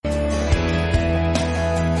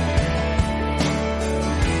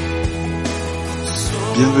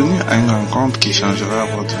Bienvenue à une rencontre qui changera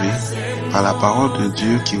votre vie par la parole de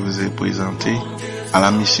Dieu qui vous est présentée à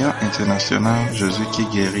la mission internationale Jésus qui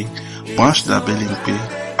guérit, branche d'Abelimpé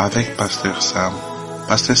avec Pasteur Sam.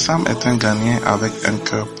 Pasteur Sam est un Ghanéen avec un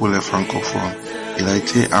cœur pour les francophones. Il a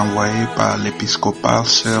été envoyé par l'épiscopale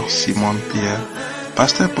Sœur Simone Pierre,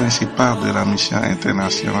 pasteur principal de la mission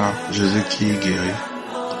internationale Jésus qui guérit,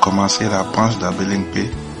 commencer la branche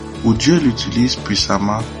d'Abelimpé, où Dieu l'utilise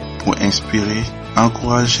puissamment pour inspirer,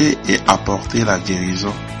 encourager et apporter la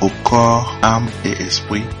guérison au corps, âme et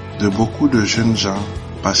esprit de beaucoup de jeunes gens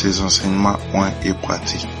par ses enseignements oints et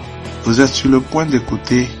pratiques. Vous êtes sur le point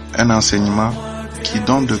d'écouter un enseignement qui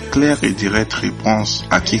donne de claires et directes réponses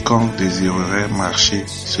à quiconque désirerait marcher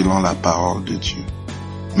selon la parole de Dieu.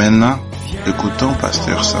 Maintenant, écoutons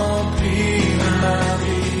Pasteur Sam.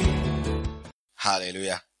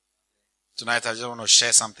 Hallelujah. Tonight I just want to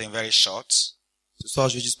share something very short. Ce soir,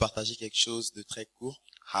 je vais juste partager quelque chose de très court.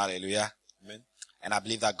 Hallelujah. Amen. And I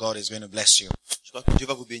believe that God is going to bless you. Je crois que Dieu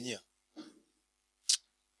va vous bénir.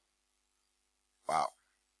 Wow.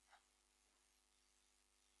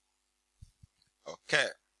 Okay.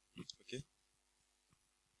 Okay.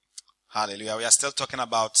 Hallelujah. We are still talking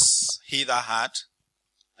about he that had.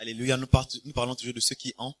 Alléluia. Nous parlons toujours de ceux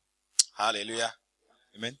qui ont. Hallelujah.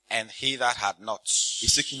 Amen. And he that had not. Et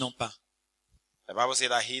ceux qui n'ont pas. The Bible says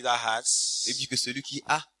that he that Il has dit que celui qui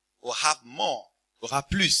a will have more. aura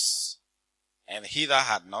plus. And he that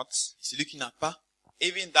had not, Et celui qui n'a pas,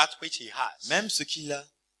 even that which he has, même ce qu'il a,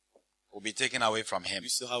 will be taken away from him. lui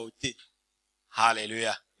sera ôté.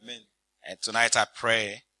 Hallelujah. Amen. And tonight I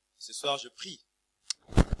pray Ce soir, je prie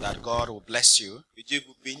that God will bless you que Dieu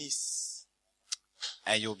vous bénisse.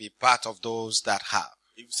 and you'll be part of those that have.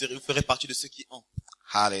 Et vous ferez partie de ceux qui ont.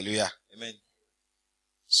 Hallelujah. Amen.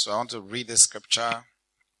 So I want to read the scripture.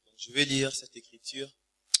 Donc, je vais lire cette écriture.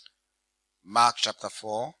 Mark chapter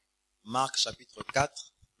 4. Marc chapitre 4.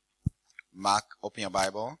 Mark, open your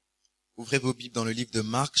Bible. Ouvrez vos Bibles dans le livre de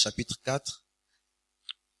Marc chapitre 4.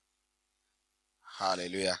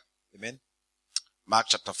 Hallelujah. Amen. Mark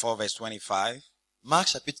chapter 4 verse 25. Marc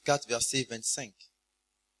chapitre 4 verset 25.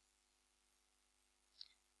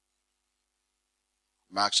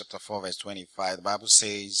 Mark chapter 4 verse 25. The Bible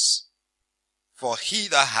says, for he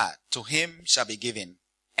that had, to him shall be given,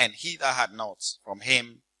 and he that had not, from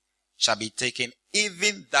him shall be taken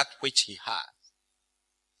even that which he had.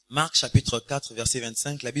 Marc chapitre 4 verset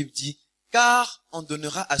 25, la Bible dit, car on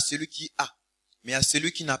donnera à celui qui a, mais à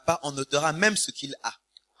celui qui n'a pas, on ôtera même ce qu'il a.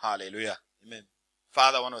 Hallelujah. Amen.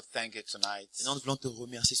 Father, I want to thank you tonight Et nous voulons te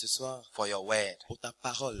remercier ce soir for your word. pour ta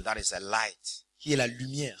parole, That is a light. qui est la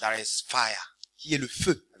lumière, That is fire. qui est le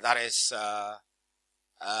feu, That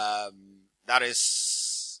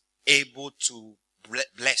is able to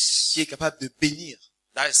bless. qui est capable de bénir,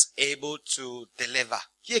 That is able to deliver.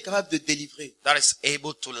 qui est capable de délivrer, That is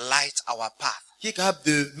able to light our path. qui est capable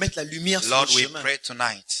de mettre la lumière sur Lord, le we chemin. pray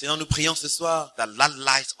tonight Seigneur, nous prions ce soir that that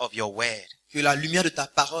light of your word que la lumière de ta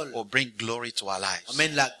parole will bring glory to our lives.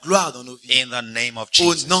 emmène la gloire dans nos vies. In the name of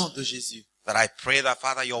Au Jesus. nom de Jésus. That I pray that,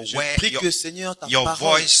 Father, your Je word, prie que Seigneur, ta your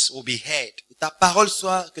parole, voice will be heard. ta parole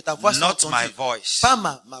soit, que ta voix soit Not my entendue. voice, Pas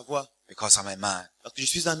ma voix, because I'm a man. parce que je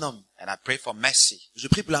suis un homme. And I pray for mercy. Je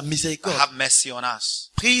prie pour la miséricorde. Have mercy on us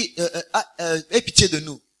Prie, aie pitié de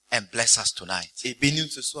nous and bless us tonight. et bénis-nous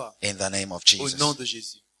ce soir. In the name of Au Jesus. nom de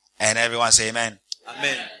Jésus. And everyone say amen.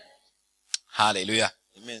 Amen. Hallelujah.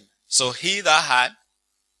 Amen. So he that had,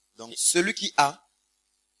 Donc, celui qui a,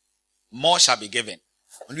 more shall be given.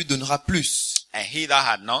 on lui donnera plus. And he that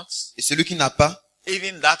had not, Et celui qui n'a pas,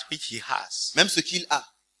 even that which he has, même ce qu'il a,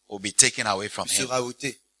 will be taken away from lui him. sera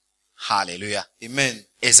ôté. Hallelujah. Amen.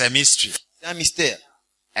 It's a mystery. C'est un mystère.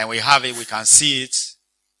 And we have it, we can see it.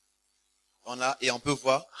 On a, et on peut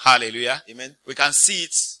voir. Hallelujah. Amen. We can see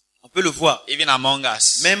it On peut le voir. even among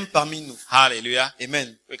us. Même parmi nous. Hallelujah.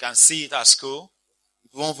 Amen. We can see it at school.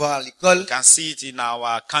 Nous pouvons voir à l'école. We can see it in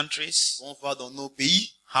our countries. Nous pouvons voir dans nos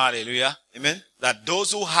pays. Hallelujah. Amen. That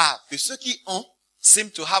those who have Que ceux qui ont, seem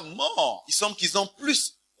to have more. il semble qu'ils ont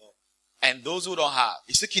plus. And those who don't have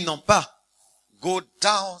Et ceux qui n'ont pas, go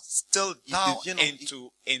down, still Ils down deviennent-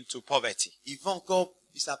 into poverty. ils vont encore,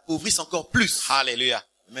 ils s'appauvrissent encore plus. Hallelujah.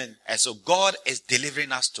 Amen. And so God is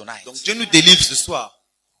delivering us tonight. Donc Dieu nous délivre ce soir.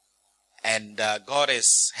 And God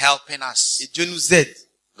is helping us. Et Dieu nous aide.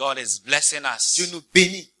 God is blessing us Dieu nous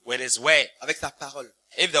bénit with His word. avec sa parole.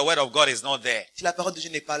 If the word of God is not there, Si la parole de Dieu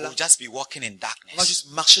n'est pas là, we'll just be walking in on va darkness. juste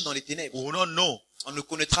marcher dans les ténèbres. We will not know On ne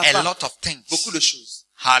connaîtra a pas lot of things. beaucoup de choses.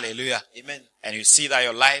 Hallelujah. Amen. And you see that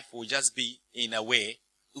your life will just be in a way,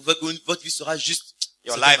 Votre vie sera juste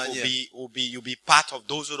your de cette life manière. you'll be part of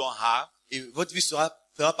those who don't have, Et votre vie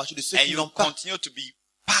fera partie de ceux and qui you n'ont pas. continue to be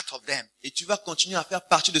part of them Et tu vas continuer à faire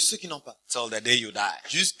partie de ceux qui n'ont pas. till the day you die.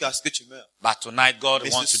 Jusqu'à ce que tu meurs. But tonight, God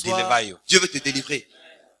Mais wants ce to soir, deliver you. Dieu veut te délivrer.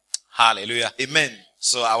 Hallelujah. Amen.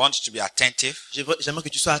 So I want you to be attentive. J'aimerais que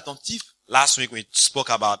tu sois attentif. Last week we spoke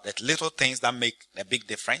about the little things that make a big La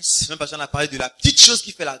difference. semaine passée, on a parlé de la petite chose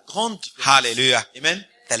qui fait la grande différence. Hallelujah. Amen.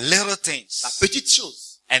 The little La things. petite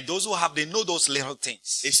chose. And those who have, they know those little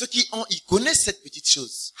things. Et ceux qui ont, ils connaissent cette petite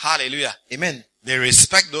chose. Hallelujah. Amen. They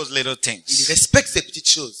respect those little Ils things. respectent ces petites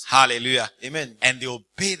choses. Hallelujah. Amen. And they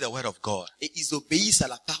obey the word of God. Et ils obéissent à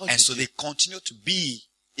la parole de And so Dieu. they continue to be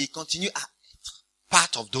Et ils continuent à être part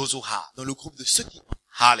of those who have. dans le groupe de ceux qui ont.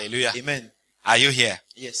 Hallelujah. Amen. Are you here?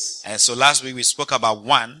 Yes. And so last week we spoke about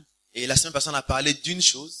Et la semaine passée, on a parlé d'une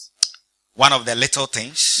chose, one of the little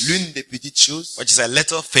things, l'une des petites choses, which is a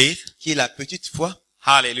little faith. qui est la petite foi.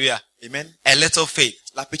 Hallelujah. Amen. A little faith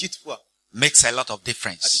La petite foi. makes a lot of La petite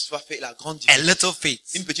difference. foi fait la grande A différence. little faith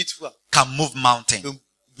Une petite foi can move mountains. peut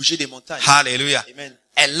bouger des montagnes. Hallelujah. Amen.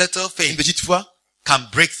 A little Une faith petite foi can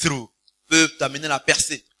break through. peut t'amener à la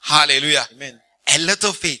percée. Hallelujah. Amen. A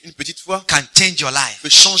little faith Une petite foi can change your life peut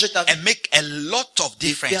changer ta vie and make a lot of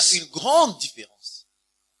et faire difference. une grande différence.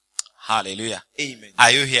 Hallelujah. Amen.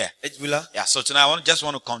 Are you here? Êtes-vous là? Yeah, so tonight I just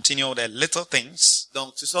want to continue the little things.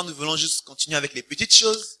 Donc, ce soir, nous voulons juste continuer avec les petites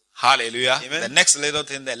choses. Hallelujah. Amen. The next little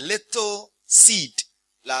thing, the little seed.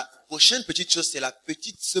 La prochaine petite chose, c'est la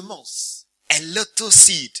petite semence. A little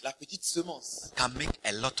seed La petite semence can make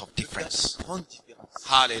a lot of peut faire difference. une grande différence.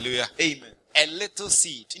 Hallelujah. Amen. A little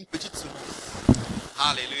seed. Une petite semence.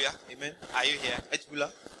 Hallelujah. Amen. Are you here? Êtes-vous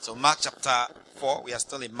là? So Mark chapter 4, we are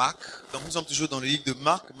still in Mark. Donc, nous sommes toujours dans le livre de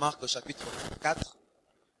Marc, Marc chapitre 4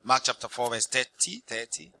 Mark chapter 4 verse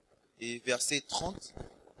 30. et verset 30.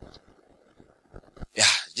 Yeah,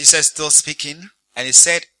 Jesus still speaking, and he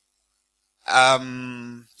said,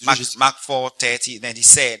 Mark 4:30. Then he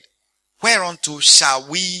said, "Whereunto shall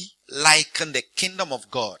we liken the kingdom of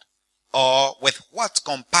God, or with what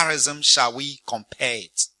comparison shall we compare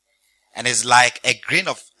it? And it's like a grain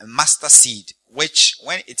of mustard seed, which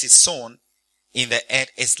when it is sown in the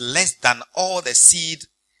earth is less than all the seed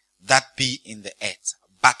that be in the earth.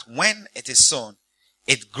 But when it is sown,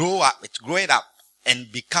 it groweth up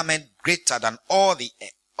and becometh greater than all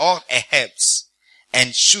herbs,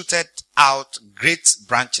 and shooteth out great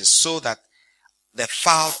branches, so that the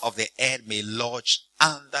fowl of the air may lodge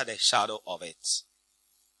under the shadow of it."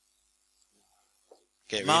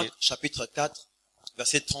 Okay, read Marc it. chapitre 4,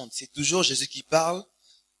 verset 30. C'est toujours Jésus qui parle.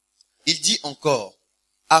 Il dit encore,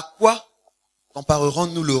 à quoi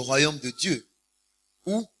comparerons-nous le royaume de Dieu?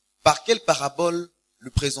 Ou par quelle parabole le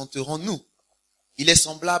présenterons-nous? Il est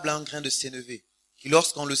semblable à un grain de sénévé, qui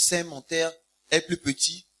lorsqu'on le sème en terre est plus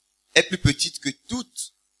petite que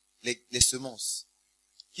toutes les semences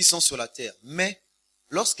qui sont sur la terre. Mais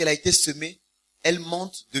lorsqu'elle a été semée, elle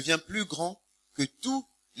monte, devient plus grand que tous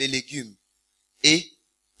les légumes et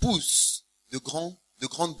pousse de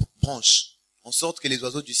grandes branches, en sorte que les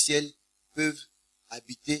oiseaux du ciel peuvent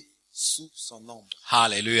habiter sous son ombre.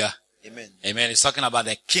 Hallelujah. Amen. Amen. It's talking about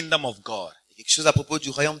the kingdom of God. Il y a quelque chose à propos du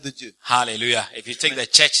royaume de Dieu. Hallelujah. If you take the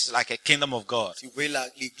church, it's like a kingdom of God. Si vous voyez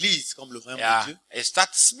l'église comme le royaume de Yeah. Dieu, It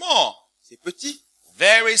starts small, c'est petit,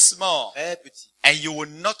 very small, très petit. and you will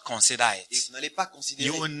not consider Et it. vous n'allez pas considérer,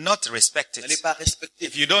 You vous will not respect n'allez it. pas respecter.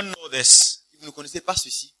 If you don't know this, Si vous ne connaissez pas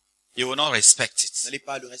ceci, you will not respect vous it. n'allez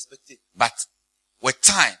pas le respecter. But with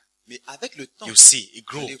time, Mais avec le temps, you see it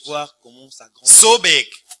vous allez grows voir comment ça grandit. so big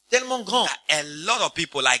Tellement grand that a lot of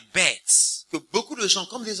people like birds que beaucoup de gens,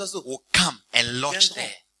 comme des oiseaux, will come and lodge viendront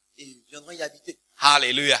there. et viendront y habiter.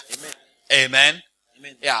 Hallelujah. Amen. Amen.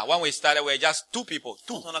 Amen. Yeah, when we started, we were just two people.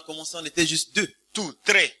 Quand on a commencé, on était juste 2, 2,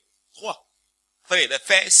 3. 3. The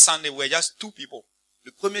first Sunday, we were just two people.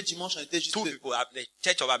 Le premier dimanche, on était juste 2 2. people. At the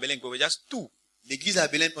church of Abilene, we were just 2. L'église à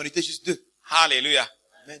Belém, on était juste 2. Hallelujah.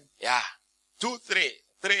 Amen. Yeah. 2, 3,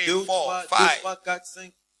 3, 2, 4, 3, 5. 4,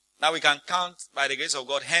 5. Now we can count by the grace of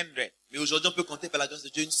God 100. Mais aujourd'hui, on peut compter par la grâce de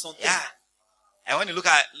Dieu une centaine. Yeah. And when you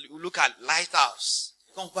look at Lighthouse,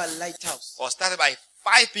 Quand on voit Lighthouse, was started by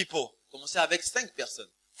 5 people. commencer avec 5 personnes.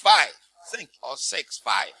 5 5 or 6,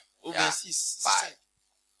 5. ou Yeah. bien 6. 5.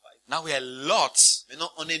 Now we are lots.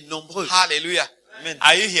 Maintenant, on est nombreux. Hallelujah. Amen.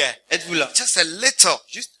 Are you here? Êtes-vous là? Just a little.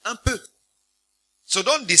 Juste un peu. So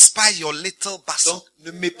don't despise your little vessel. Donc,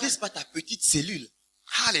 ne méprise pas ta petite cellule.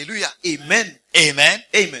 Hallelujah. Amen. Amen.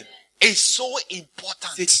 Amen. It's so important.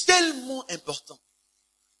 C'est tellement important.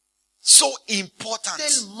 So important.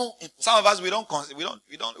 Tellement important. Some of us we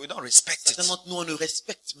don't respect it. Certainement, nous, on ne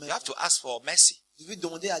respecte même You have pas. to ask for mercy. Tu veux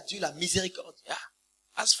demander à Dieu la miséricorde. Yeah.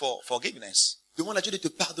 Ask for forgiveness Demande à Dieu de te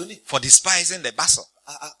pardonner. for despising the vessel.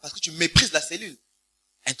 Parce que tu méprises la cellule.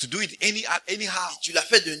 and to do it anyhow. Tu l'as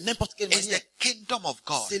fait de n'importe quelle It's manière. the kingdom of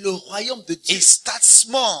God. C'est le royaume de Dieu. It starts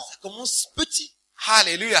small. Ça commence petit.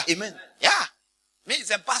 Hallelujah. Amen. Yeah. Me,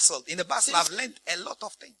 it's a bustle. In the bustle, I've learned a lot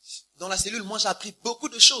of things. Dans la cellule, moi, j'ai appris beaucoup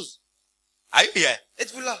de choses. Are you here?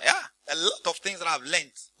 Êtes-vous là? Yeah. A lot of things that I've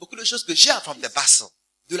learned Beaucoup de choses que j'ai from apprises the bustle.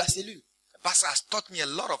 de la cellule. The bustle has taught me a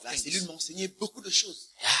lot of La things. cellule m'a enseigné beaucoup de choses.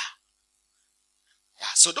 Yeah. Yeah.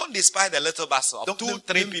 So don't despise the little bustle of Donc, 2, ne-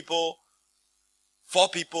 3 ne- people, 4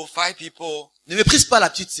 people, 5 people, Ne méprise pas la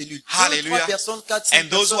petite cellule. 2, Hallelujah. 3 personnes, 4, 5 and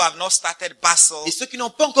those who personnes. have not started bustle. Et ceux qui n'ont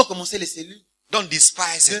pas encore commencé les cellules, Don't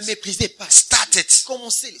despise ne it. méprisez pas. Start it.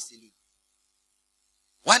 Commencez les cellules.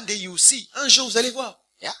 One day you will see. Un jour, vous allez voir.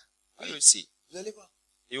 Yeah. You will see. Vous allez voir.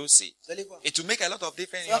 You will see. Vous allez voir. It will make a lot of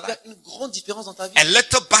difference in Ça your va life. faire une grande différence dans ta vie. A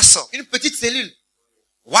little bustle. Une petite cellule.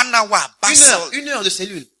 1 hour bustle Une heure de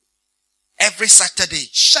cellule. every Saturday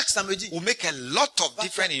Chaque samedi. will make a lot of Va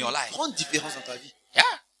difference faire in your une life. grande différence dans ta vie. Yeah.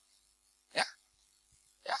 Yeah.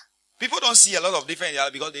 Yeah. People don't see a lot of difference in their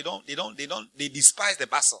life because they despise the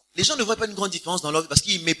bustle. Les gens ne voient pas une grande différence dans leur vie parce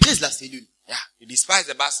qu'ils méprisent la cellule. Yeah. You despise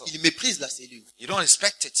the bustle. Ils méprisent la cellule. You don't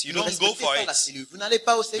respect it. You Vous ne don't go respectez for pas it la cellule. Vous n'allez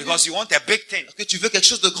pas aux cellules because you want a big thing. parce que tu veux quelque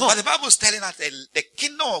chose de grand. But the Bible is telling us that the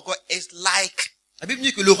kingdom of God is like, La Bible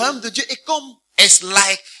dit que le royaume de Dieu est comme it's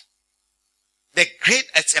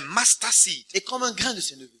a mustard seed. un grain de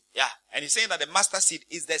sénévé. Yeah. And he's saying that the mustard seed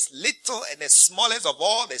is the little and the smallest of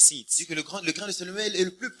all the Il seeds. dit que le grain de sénévé est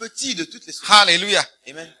le plus petit de toutes les semences. Hallelujah.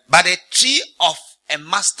 Amen. But the tree of a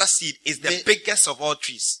mustard seed is the Mais- biggest of all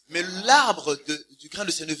trees. Mais l'arbre du grain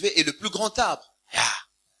de sénévé est le plus grand arbre. Yeah.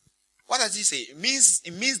 What does he say? It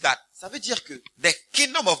means that Ça veut dire que the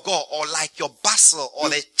kingdom of God, or like your bustle or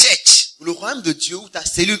the church, le royaume de Dieu ou ta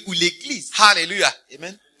cellule ou l'église, hallelujah,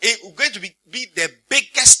 amen, it is going to be the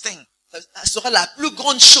biggest thing, ça sera la plus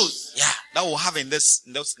grande chose yeah, that we'll have in this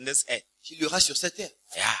earth. qu'il y aura sur cette terre.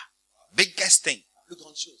 Yeah. Biggest thing. La plus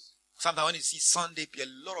grande chose. Sometimes when you see Sunday, a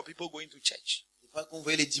lot of people going to church. Des fois qu'on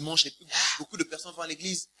voyait les dimanches, beaucoup de personnes vont à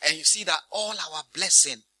l'église. And you see that all our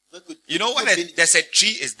blessing, Vous voyez que you know, when nos béni- there's a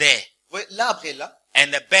tree is there vous voyez, l'arbre est là, and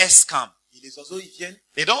the birds come, et les oiseaux ils viennent.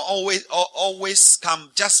 they don't always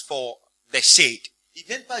come just for the shade. Ils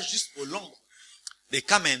viennent pas juste pour l'ombre. They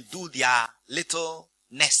come and do their little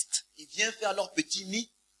nest Ils viennent faire leur petit nid.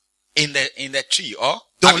 in the tree. Or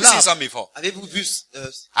Dans have you seen l'arbre. some before? Avez-vous vu,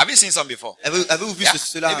 Have you seen some before? avez-vous vu Yeah.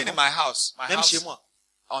 cela Even in avant? my house, Même chez moi.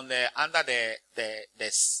 on under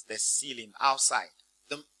the ceiling outside.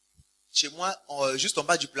 Donc, chez moi, juste en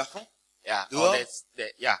bas du plafond, Yeah, Dehors.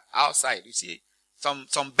 on outside. You see,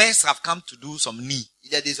 some birds have come to do some knee.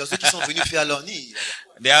 il y a des oiseaux qui sont venus faire leur nid.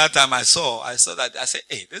 The other time I saw that, I said,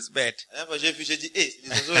 hey, this bird. Moi, j'ai vu, j'ai dit, c'est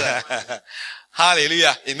des oiseaux là.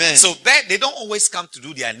 Hallelujah. Amen. So birds, they don't always come to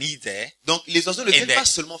do their need there Donc, les oiseaux ne in viennent pas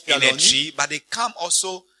seulement faire the leur nid, tree, but they come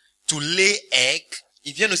also to lay egg.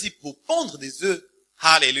 ils viennent aussi pour pondre des œufs.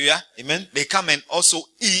 Hallelujah. Amen. They come and also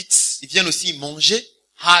eat. Ils viennent aussi manger.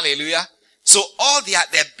 Hallelujah. So all their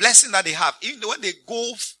blessing that they have, even when they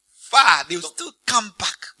go far, they will still come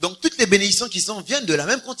back. Donc, toutes les bénédictions qu'ils ont viennent de là.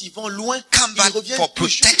 Même quand ils vont loin, Come ils back reviennent for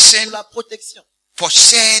toujours protection. pour la protection. For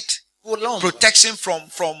shade, Pour l'ombre. protection from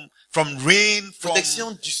rain,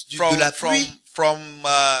 Protection de la pluie, from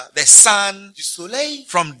the sun, du soleil,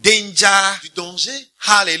 from danger. du danger.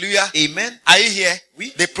 Hallelujah. Amen. Are you here?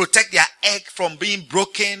 Oui. They protect their egg from being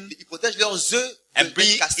broken Ils protègent leurs œufs and d'être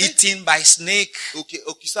being cassés eaten by snake. ou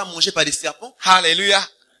qui sont mangés par des serpents. Hallelujah.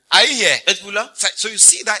 Are you here? Êtes-vous là? So you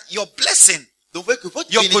see that your blessing, Donc, vous voyez que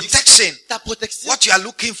votre your bénédiction, protection, ta protection, what you are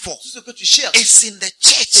looking for, tout ce que tu cherches, is in the c'est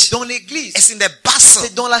church. dans l'église. It's in the bustle.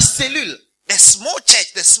 C'est dans la cellule. The small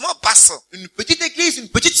church, the small bustle. Une petite église, une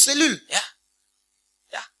petite cellule. Yeah.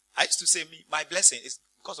 Yeah. I used to say my blessing is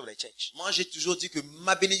because of the church. Moi, j'ai toujours dit que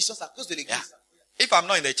ma bénédiction, c'est à cause de l'église. Yeah. If I'm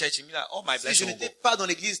not in the church, it means that all my Si je blessings will n'étais go. pas dans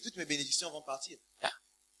l'église, toutes mes bénédictions vont partir. Yeah.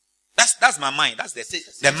 That's my mind. That's C'est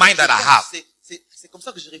the comme mind ça that que I je have. pense. C'est comme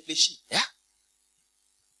ça que je réfléchis. Yeah.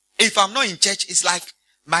 If I'm not in church, it's like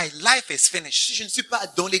my life is Si finished. je ne suis pas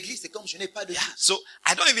dans l'église, c'est comme je n'ai pas de vie. Yeah. So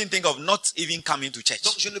I don't even think of not even coming to church.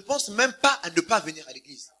 Donc, je ne pense même pas à ne pas venir à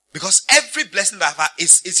l'église. Because every blessing that I have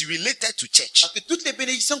is related to church. Parce que toutes les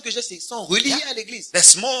bénédictions que j'ai, sont reliées Yeah. à l'église. The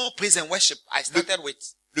small praise and worship I started with.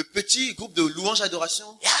 Le petit groupe de louange et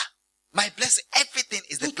adoration, Yeah. My blessing, everything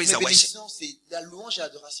is the toutes praise mes and worship. bénédictions, c'est la louange et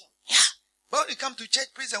adoration. Yeah. But when you come to church,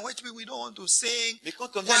 praise and worship, we don't want to sing. Mais quand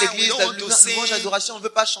on vient à Why? We l'église, don't la want to louange et sing. adoration, on ne veut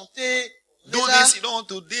pas chanter. Do Déjà, this, you don't want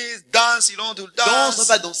to this. Dance, you don't want to danse, on ne dance. veut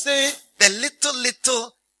pas danser. The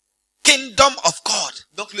little kingdom of God.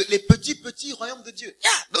 Donc, les petits royaumes de Dieu.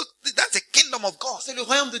 Yeah. That's the kingdom of God. C'est le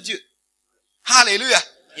royaume de Dieu. Hallelujah.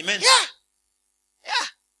 Amen. Yeah. Yeah.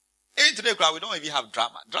 Even today Today, we don't even have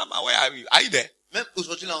drama. Drama, where are you? Are you there? Même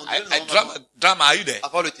aujourd'hui, là, on Drama, are you there?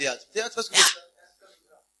 avoir le théâtre. Théâtre, est-ce que vous...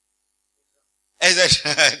 Is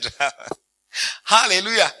it drama?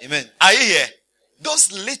 Hallelujah. Amen. Are you here?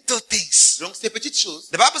 Those little things. Donc, ces petites choses,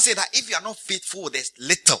 The Bible says that if you are not faithful with this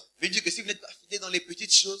little, veut dire que si vous n'êtes pas fidèle dans les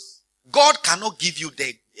petites choses, God cannot give you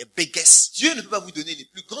the biggest. Dieu ne peut pas vous donner les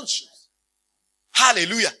plus grandes choses.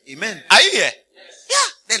 Hallelujah. Amen. Are you here?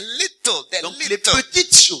 Yeah. The little, Donc, les little,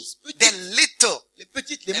 petites choses, the little, les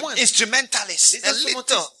petites, les moindres, instrumentalists, les the little.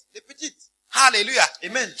 instrumentistes, les petites. Hallelujah.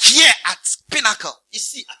 Amen. Here at Pinnacle,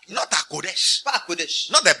 Ici, not at Kodesh, pas à Kodesh,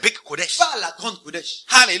 not the big Kodesh. pas à la grande Kodesh.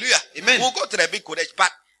 Hallelujah. Amen. We'll go to the big Kodesh,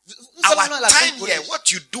 but Nous allons our à la time grande here, Kodesh.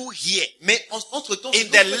 what you do here, Mais entre temps, in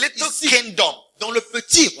the little kingdom, dans le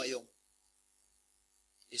petit royaume,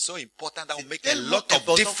 is so important that will make a tellement lot of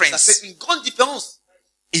important que ça difference fait une grande différence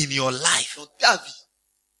in your life. dans ta vie.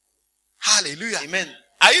 Hallelujah. Amen.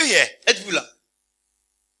 Are you here? Êtes-vous là?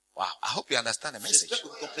 Wow. I hope you understand the message. J'espère que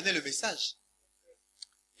vous comprenez le message.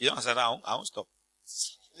 You don't understand? I won't stop.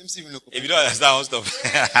 Même si vous ne le If comprenez you don't understand, I won't stop.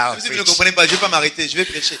 I'll Même si vous ne le preach. comprenez pas, je vais pas m'arrêter, je vais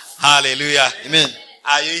prêcher. Hallelujah. Amen.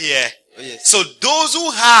 Are you here? Oh yes. So those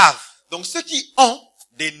who have, Donc ceux qui ont,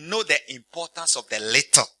 they know the importance of the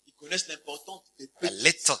little. ils connaissent l'importance des The petites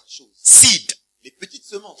little choses. seed. Les petites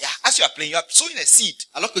semences. Yeah. As you are playing, you are sowing a seed.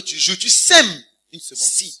 Alors que tu joues, tu sèmes une semence.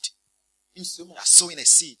 Seed. Une You semence. are sowing a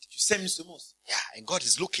seed. Tu sèmes une semence. Yeah. And God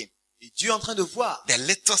is looking. Et Dieu est en train de voir The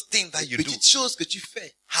little thing that les you do. petites choses que tu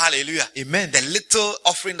fais. Hallelujah. Amen. The little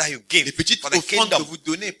offering that you give Les petites for the offrandes que kingdom. vous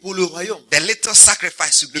donnez pour le royaume. The little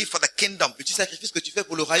sacrifice you give for the kingdom. Le petit sacrifice que tu fais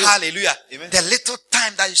pour le royaume. Hallelujah. Amen. The little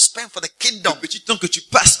time that you spend for the kingdom. Le petit temps que tu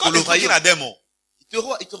passes pour God le is looking royaume. at them all.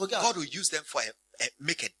 Il te regarde. God will use them for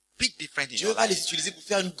make a big difference in Dieu your va life. les utiliser pour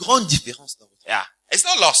faire une grande différence dans votre vie. Yeah. It's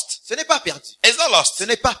not lost. Ce n'est pas perdu. It's not lost. Ce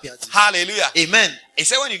n'est pas perdu. Hallelujah. Amen. He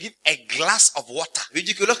said when you give a glass of water, Il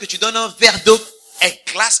dit que lorsque tu donnes un verre d'eau,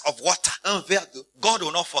 un verre d'eau, God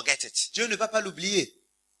will not forget it. Dieu ne va pas l'oublier.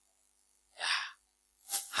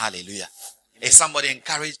 Hallelujah. Is somebody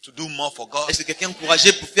encouraged to do more for God? Est-ce que quelqu'un est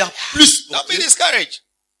encouragé pour faire plus pour Don't be Dieu? discouraged.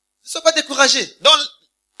 Ne sois pas découragé.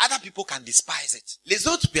 Other people can despise it, Les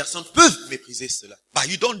autres personnes peuvent mépriser cela. but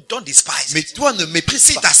you don't despise Mais it. toi, ne méprise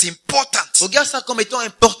See it pas. as important, Regarde ça comme étant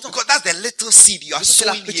important. because that's the little seed you are C'est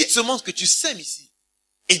la sowing petite here semence que tu sèmes ici,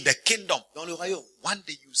 in the kingdom. dans le royaume. One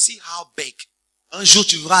day you see how big Un jour,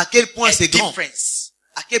 tu verras à quel point a c'est grand. difference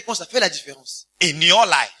À quel point ça fait la différence. in your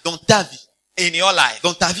life, Dans ta vie. in your life,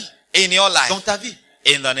 Dans ta vie. in your life, Dans ta vie.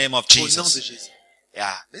 in the name of Au nom de Jesus. Jésus.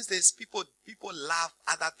 Yeah, these days people love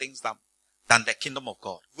other things than the kingdom of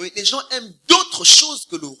God. Vous voyez, les gens aiment d'autres choses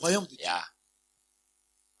que le royaume de Dieu. Yeah,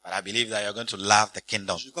 but I believe that you're going to love the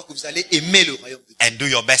kingdom Je crois que vous allez aimer le royaume de Dieu. and do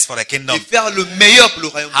your best for the Et kingdom. faire le meilleur pour le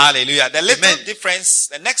royaume de Dieu. Hallelujah. The little Amen. difference,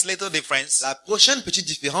 the next little difference La prochaine petite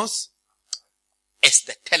différence, is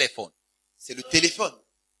the telephone. c'est le téléphone.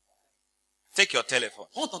 Take your telephone.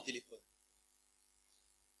 Prends ton téléphone.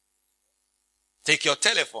 Take your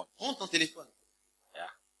telephone. Prends ton téléphone. Yeah.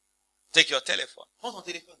 Take your telephone. Prends ton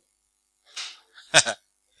téléphone.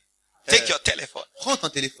 Take your telephone. Prends ton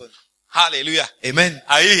téléphone. Hallelujah. Amen.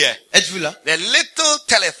 Are you here? Êtes-vous là? The little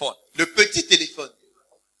telephone Le petit téléphone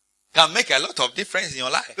can make a lot of difference in your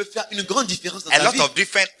life. peut faire une grande différence dans A ta lot vie. of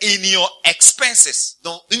difference in your expenses.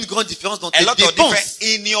 Une grande différence dans A tes lot of dépenses. difference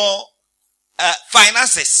in your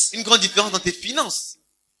finances. Une grande différence dans tes finances.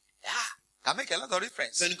 Yeah. Can make a lot of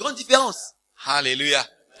difference. C'est une grande différence. Hallelujah.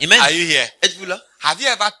 Amen. Are you here? Êtes-vous là? Have you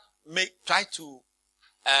ever tried to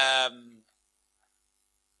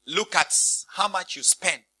look at how much you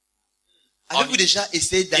spend Avez-vous déjà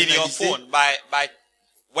essayé in your d'analyser phone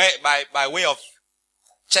by way of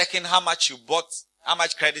checking how much you bought, how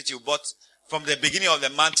much credit you bought from the beginning of the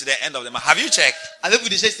month to the end of the month? Have you checked? Avez-vous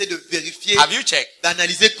déjà essayé de vérifier, Have you checked?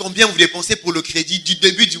 d'analyser combien vous dépensez pour le crédit du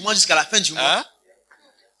début du mois jusqu'à la fin du mois? Huh?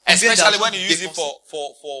 Especially d'argent when you vous use it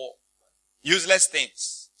for useless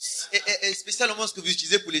things. Et spécialement ce que vous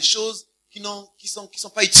utilisez pour les choses qui sont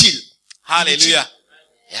pas utiles. Hallelujah.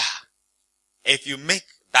 Yeah. If you make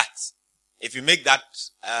that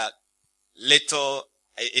little,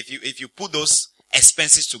 if you put those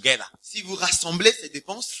expenses together, Si vous rassemblez ces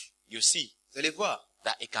dépenses, you see vous allez voir,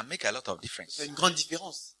 that it can make a lot of difference. c'est une grande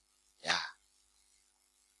différence. Yeah.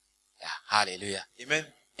 Yeah. Hallelujah. Amen.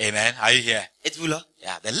 Amen. Are you here? Êtes-vous là?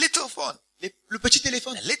 Yeah. The little phone. Le petit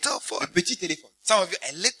téléphone. The little Le phone. petit téléphone. Some of you,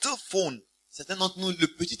 a little phone Certains d'entre nous, le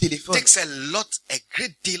petit téléphone takes a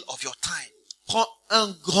great deal of your time. prend un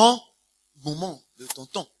grand moment de ton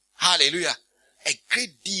temps. Hallelujah. A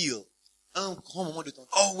great deal. Un grand moment de ton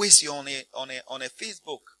temps. Always you're on a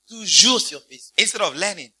Facebook Toujours sur Facebook. instead of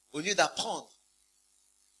learning. Au lieu d'apprendre.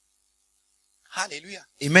 Hallelujah.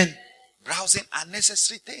 Amen. Browsing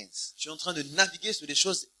unnecessary things. Tu es en train de naviguer sur des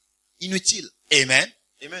choses inutiles. Amen.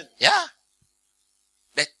 Amen. Yeah.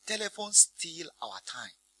 The telephone steal our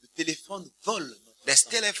time. Le téléphone vole notre The temps.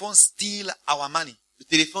 telephone steal our money. Le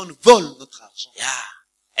téléphone vole notre argent. Yeah.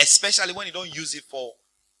 Especially when you don't use it for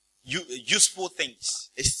useful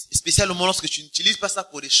things. Et spécialement lorsque tu n'utilises pas ça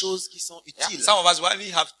pour des choses qui sont Yeah. utiles. Some of us will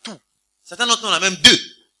even have 2, Certains d'entre nous en ont même 2,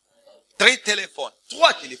 3 telephones.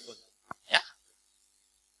 3 téléphones. Yeah.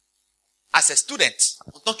 As a student.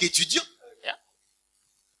 En tant qu'étudiant, Yeah.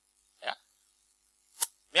 Yeah.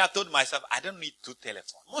 Me, I told myself, I don't need 2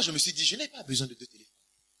 telephones. moi je me suis dit, je n'ai pas besoin de 2 téléphones.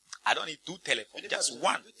 I don't need 2 Je telephones. n'ai pas Just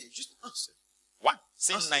besoin de one. 2 téléphones, juste un seul. One.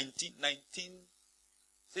 Since Ah,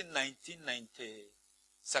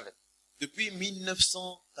 1997. Depuis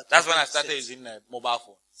 1997. That's when I started using a mobile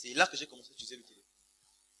phone. C'est là que j'ai commencé à utiliser le téléphone.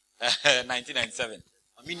 1997.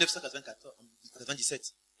 En 1994, en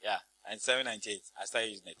 97. Yeah. 97, 98. I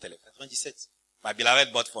started using a telephone. 97. My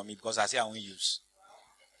beloved bought for me because I say I won't use.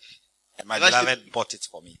 And my Right. beloved bought it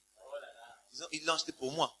for me. Ils l'ont acheté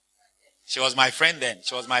pour moi. She was my friend then.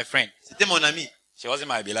 She was my friend. C'était mon ami. She wasn't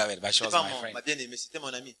my beloved, but she C'était was pas my ma friend. bien-aimée, c'était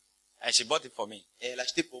mon ami. And she bought it for me. Et elle l'a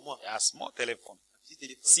acheté pour moi. A small telephone. Un petit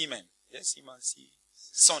téléphone. Siemens. Yes, Siemens.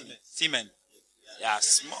 Sony. Siemens. Yeah,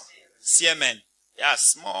 small. Siemens. Yeah,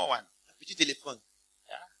 small one. Un petit téléphone.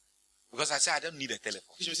 Yeah. Because I said I don't need a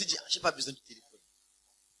telephone. Puis je me suis dit, j'ai pas besoin du téléphone.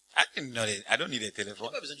 I don't need a J'ai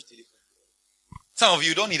telephone. pas besoin du téléphone. Some of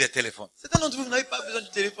you don't need a telephone. Certains d'entre vous, vous n'avez pas besoin du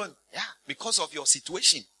téléphone. Yeah, because of your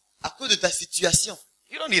situation. À cause de ta situation.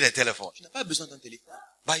 You don't need a telephone. Tu n'as pas besoin d'un téléphone.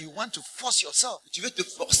 But you want to force yourself. Tu veux te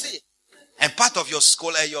forcer. And part of your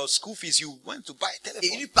school fees, you want to buy a Et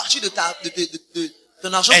telephone. une partie de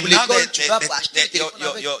ton argent And pour now l'école, tu vas acheter le téléphone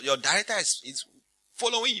avec. your director is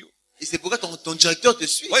following you. Et c'est pourquoi ton directeur te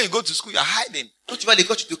suit. When you go to school, you're hiding. Quand tu vas à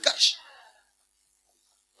l'école, tu te caches.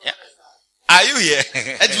 Yeah. Are you here?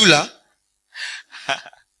 Êtes-vous là?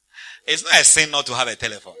 It's not a sin not to have a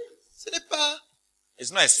telephone. Ce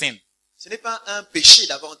n'est pas un péché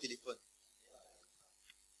d'avoir un téléphone.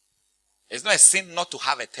 It's not a sin not to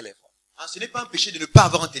have a telephone. Hein, ce n'est pas un péché de ne pas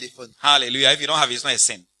avoir un téléphone. Hallelujah. If you don't have it, it's not a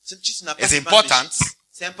sin. Si tu n'as pas, It's c'est pas un péché. important.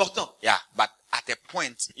 C'est important. Yeah. But at a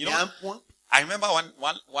point, Il you y a un know, point. I remember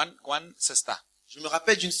one sister. Je me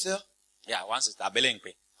rappelle d'une sœur Yeah, one sister,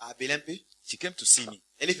 Abelenkpe. à Belempe. She came to see me.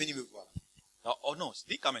 Elle est venue me voir. Oh no, she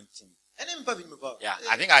didn't come and see me. Elle n'est même pas venue me voir. Yeah,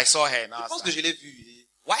 I think I saw her. Je Now, pense que je l'ai vue. Et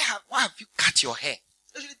why have you cut your hair?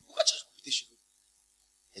 je lui ai dit, pourquoi tu as coupé tes cheveux?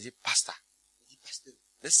 Is it pastor? Elle dit, pasteur,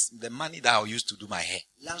 This the money that I used to do my hair.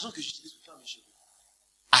 l'argent que j'utilise pour faire mes cheveux,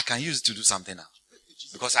 I can use it to do something else. je peux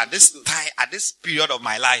l'utiliser Because pour at quelque this chose. time, at this period of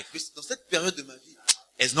my life, Mais dans cette période de ma vie,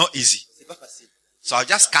 it's not easy. c'est pas facile. So I'll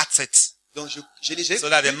just cut it Donc j'ai so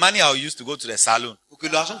that the money I'll use to go to the salon, pour que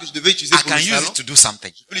l'argent que je devais utiliser I pour can le use salon, it to do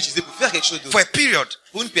something je peux l'utiliser pour faire quelque chose d'autre. for a period.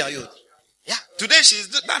 Pour une période. Yeah. Today she's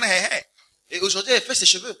done her hair Et aujourd'hui, elle fait ses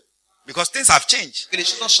cheveux. because things have changed. Que les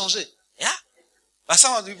choses ont changé. Yeah. But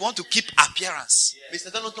some of you want to keep appearance. Mais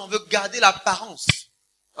certains d'entre nous, on veut garder l'apparence.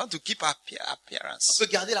 Want to keep On appearance. peut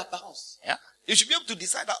garder l'apparence. Yeah. You should be able to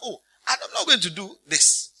decide that, oh, I'm not going to do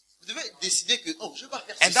this. Vous devez décider que, oh, je vais pas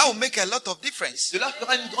faire And that will ceci. make a lot of difference. Cela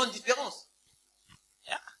fera une grande différence.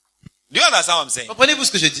 Yeah. Do you understand what I'm saying? Comprenez-vous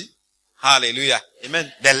ce que je dis? Hallelujah.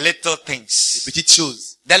 Amen. The little Les things. petites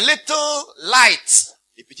choses. The little lights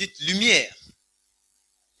Les petites lumières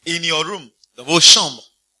in your room, dans vos chambres,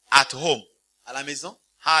 at home. à la maison.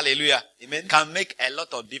 Hallelujah. Amen. Can make a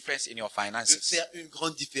lot of difference in your Peut finances. faire une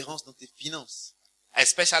grande différence dans tes finances.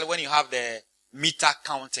 Especially when you have the meter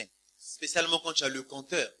counting. Spécialement quand tu as le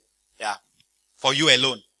compteur. Yeah. For you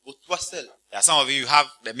alone. Pour toi seul. Yeah. Some of you have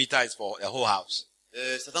the meter is for the whole house.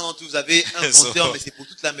 Certains d'entre vous avez un So- compteur, mais c'est pour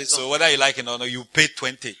toute la maison. So whether you like it or not, you pay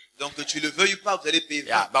 20. Donc que tu le veuilles ou pas, vous allez payer 20.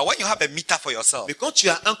 Yeah. But when you have a meter for yourself, Mais quand tu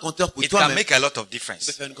as un compteur pour it can toi-même, make a lot of ça peut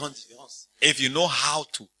difference. faire une grande différence. If you know how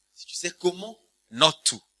to, Si tu sais comment not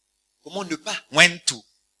to, ne pas, when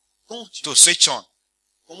to switch on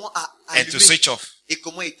comment and to allumer switch off. et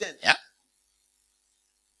comment éteindre. Yeah.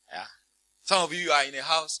 Yeah. Some of you are in a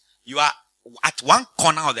house, you are at one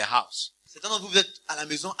corner of the house, Certains d'entre vous, vous êtes à la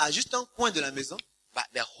maison, à juste un coin de la maison, but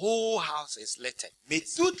the whole house is lit. mais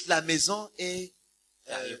toute la maison est,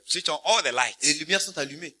 Yeah, you switch on all the et les lights. lumières sont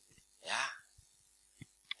allumées. Yeah.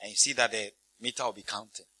 And you see that the meter will be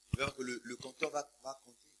counting. Vous verrez que le compteur va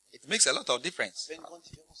compter. It makes a lot of Ça difference. fait une grande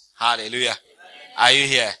différence. Hallelujah. Are you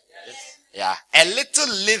here? Yes. Yeah. A little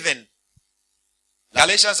living.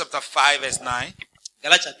 Galatians chapter 5 verse 9.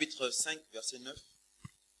 Galates chapitre 5, verset 9.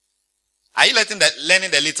 Are you learning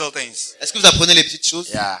the little things? Est-ce que vous apprenez les petites choses?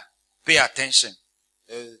 Yeah. Pay attention.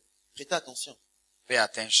 Prêtez attention. Pay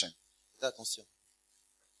attention. Prêtez Prêtez attention.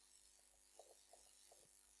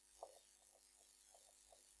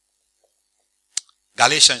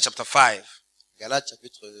 Galatians chapter 5, Galates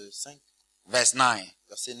chapitre 5, verse 9.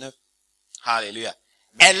 verset 9. Hallelujah.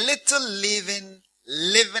 A little leaven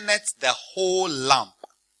leaveneth the whole lump.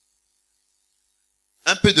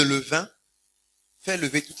 Un peu de levain fait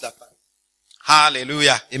lever toute la pâte.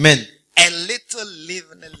 Hallelujah. Amen. A little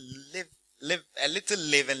leaven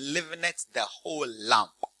leaveneth the whole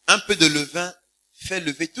lump. Un peu de levain fait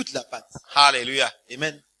lever toute la pâte. Hallelujah.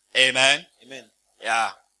 Amen. Amen. Amen.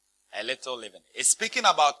 Yeah. A little leaven. It's speaking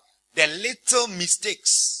about the little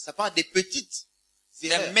mistakes, Ça parle des petites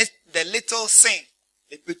erreurs, the little sin.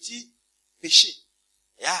 les petits péchés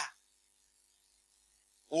Yeah.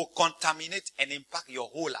 Will contaminate and impact your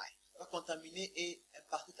whole life. va contaminer et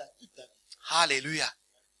impacter toute ta vie. Hallelujah.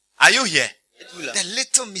 Are you here? Êtes-vous là? The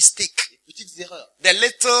little mistake, Les petites erreurs, the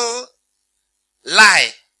little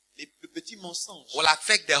lie le petit mensonge will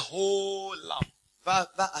affect the whole lump. va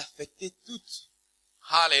affecter toute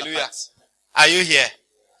la Hallelujah. pâte. Are you here?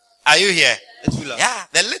 Are you here? Êtes-vous là? Yeah.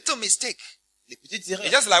 The little mistake. Les petites It's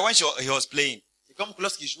erreurs. just like when he was playing. C'est comme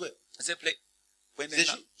lorsqu'il jouait. He said, play.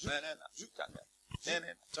 Joue.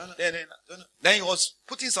 Then he was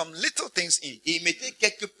putting some little things in. Et il mettait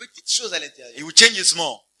quelques petites choses à l'intérieur. He would change it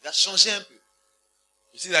small. Il a changé un peu.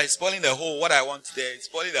 You see that he's spoiling the whole, what I want there. He's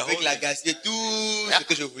spoiling the whole Avec la thing. gaspillé tout Yeah. ce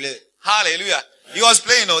que je voulais. Hallelujah. He was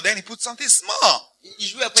playing, then he put something small. Il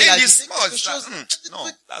jouait après, il a Change it ajouté small. quelque It's chose. like, petit no,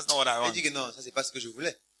 truc. that's not what I Il want. dit que non, ça c'est pas ce que je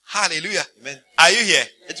voulais. Hallelujah. Amen. Are you here?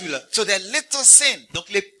 Êtes-vous là? So the little sin, Donc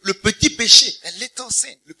le petit péché. the little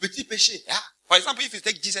sin. Le petit péché. Yeah. For example, if you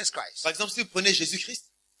take Jesus Christ, Par exemple, si vous prenez Jésus-Christ.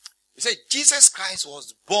 you say Jesus Christ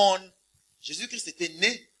was born Jésus-Christ était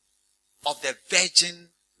né of the Virgin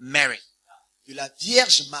Mary. de la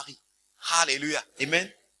Vierge Marie. Hallelujah.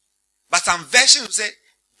 Amen. But some versions will say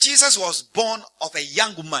Jesus was born of a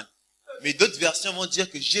young woman. Mais d'autres versions vont dire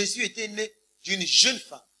que Jésus était né d'une jeune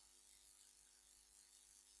femme.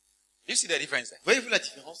 You see the difference there? Voyez-vous la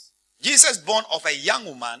différence? Jesus born of a young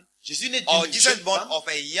woman, Jésus est né or d'une Jesus jeune born femme of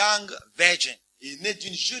a young virgin. et né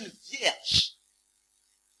d'une jeune vierge.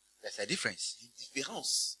 There's a difference. Il y a une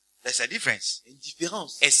différence. There's a difference. Il y a une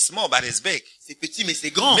différence. It's small, but it's big. C'est petit mais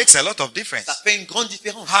c'est grand. Makes a lot of difference. Ça fait une grande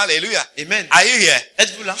différence. Hallelujah. Amen. Are you here?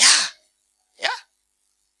 Êtes-vous là? Yeah. Yeah.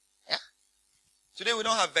 Yeah. Today we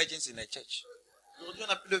don't have virgins in the church. Aujourd'hui, on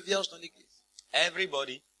n'a plus de vierge dans l'église.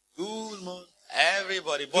 Everybody, Tout le monde.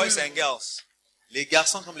 everybody, boys and girls. Les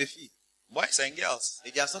garçons comme les filles. Boys and girls.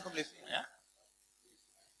 Les garçons comme les filles. Yeah.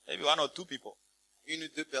 Maybe one or two people. Une ou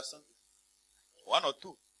deux personnes. One or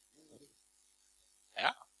two.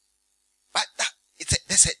 Yeah. But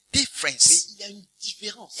there's a Mais difference. il y a une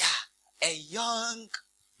différence. Yeah. A young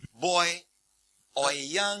boy or a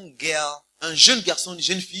young girl Un jeune garçon, une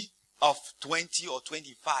jeune fille of 20 or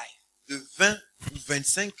 25 de 20 ou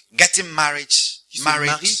 25 getting married qui se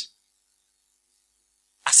marie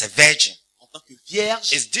as a virgin en tant que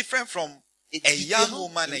vierge is different from est a young différent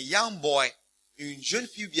woman, a de young boy une jeune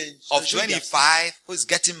fille ou bien un of jeune garçon 25 who is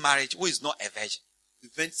getting married who is not a virgin. de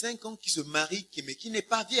 25 ans qui se marie mais qui n'est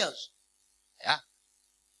pas vierge. Yeah.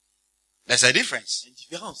 There's a Il difference. y a une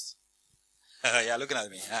différence. You're looking at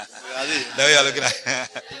me. Regardez. No, you're looking at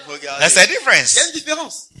Vous regardez. There's a Il y a difference. une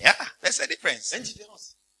différence. Yeah, there's a Il difference. y a une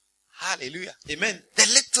différence. Hallelujah. Amen. The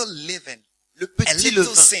little leaven, Le a petit little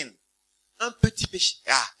levain. sin. Un petit péché.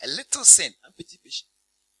 Yeah, a little sin. Un petit péché.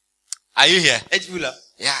 Are you here? Êtes-vous là?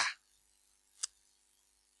 Yeah.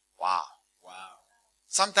 Wow. Wow.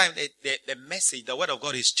 Sometimes the message, the word of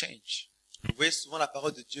God is changed. Vous voyez souvent la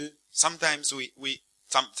parole de Dieu. Sometimes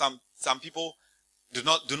some people do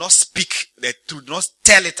not speak the truth, do not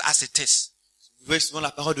tell it as it is. Vous voyez souvent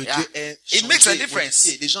la parole de Yeah. Dieu est It makes a changée, difference.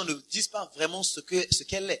 modifiée. Les gens ne disent pas vraiment ce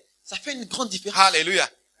qu'elle est. Ça fait une grande différence. Hallelujah.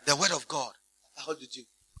 The word of God La parole de Dieu.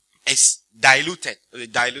 is diluted.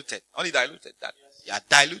 Diluted. Only diluted. Yeah,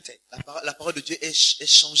 diluted. La parole de Dieu est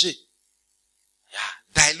changée, Yeah,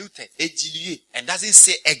 diluted. est diluée. And doesn't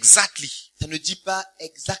say exactly. Ça ne dit pas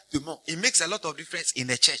exactement. It makes a lot of difference in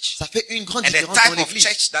the church. Ça fait une grande And the différence dans type of l'église.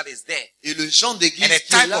 church that is there. Et le genre d'église And the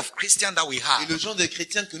qui est type là, of Christian that we et have. le genre de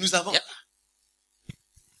chrétiens que nous avons. Yeah.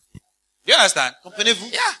 You understand? Comprenez-vous?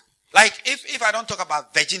 Yeah. Like if I don't talk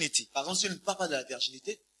about virginity, Par exemple, si je ne parle pas de la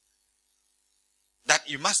virginité, that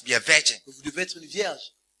you must be a virgin. que vous devez être une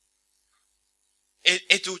vierge.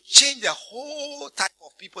 It will change the whole type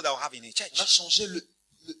of people that we have in the Ça va church. changer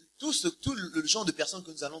tout le genre de personnes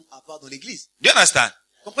que nous allons avoir dans l'église. Do you understand?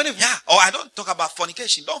 Comprenez-vous? Yeah. Or I don't talk about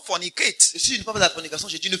fornication. Don't fornicate. Et si je ne parle pas de la fornication,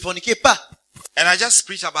 j'ai dit ne forniquez pas. And I just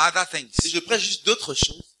preach about other things. Si je prêche juste d'autres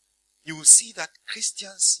choses, you will see that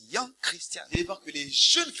Christians, young Christians, Vous allez voir que les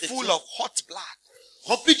jeunes full chrétiens, of hot blood,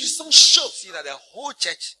 remplis du sang chaud, see that the whole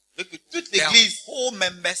church, mais que toute the l'église, whole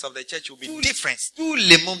members of the church will be different. tous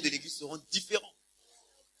les membres de l'église seront différents.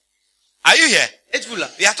 Are you here? Êtes-vous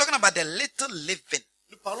là? We are talking about the little leaven.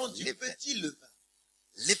 Nous parlons du Leaven. petit levain.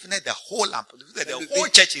 Leaven the whole lamp. The Le whole levain,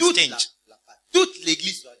 church is toute changed. la pâte. Toute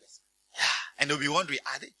l'église sera glacée. Yeah. And they'll be wondering,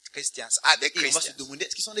 are they Christians? Are they Et on va se Christians? demander,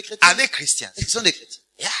 est-ce qu'ils sont des chrétiens? Are they Christians? Est-ce qu'ils sont des chrétiens?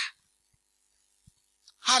 Yeah.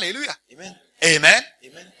 Hallelujah. Amen. Amen.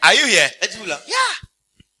 Amen. Are you here? Êtes-vous là? Yeah.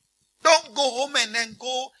 Don't go home and then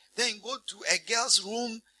go to a girl's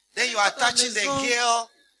room. Then you are touching the maison. girl.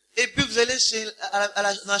 Et puis vous allez dans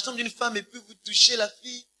la chambre d'une femme et puis vous touchez la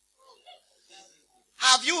fille.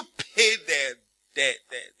 Have you paid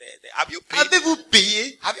Avez-vous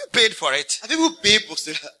payé? have you paid for it? Avez-vous payé pour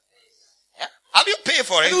cela? Yeah. Have you paid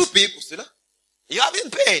for Avez-vous it? payé pour cela? You haven't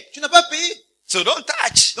paid. Tu n'as pas payé. So don't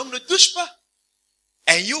touch. Donc ne touche pas.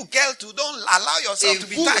 And you girl too, don't allow Et yourself to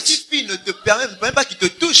be vous, touched. si fille ne te permet même pas qu'il te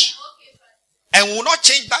touche. And will not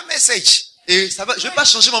change that message. Et ça va, je ne vais pas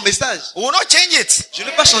changer mon message. We will not change it. Je ne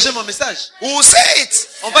vais pas changer mon message. We will say it.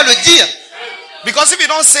 On va le dire. Because if you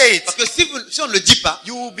don't say Parce it, que si on ne le dit pas,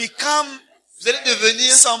 you will become vous allez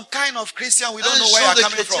devenir some kind of Christian. We don't un know where genre you're de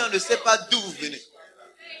coming chrétien, on from. ne sait pas d'où vous venez.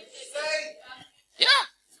 Yeah.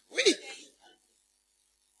 Oui.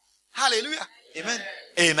 Hallelujah. Amen.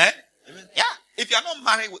 Amen. Amen. Yeah. If you are not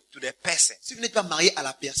married to the person, Si vous n'êtes pas marié à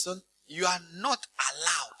la personne, you are not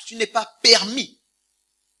allowed. tu n'es pas permis.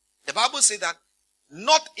 The Bible says that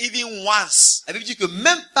not even once La Bible dit que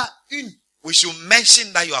même pas une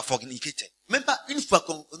Même pas une fois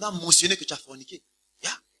qu'on a mentionné que tu as forniqué.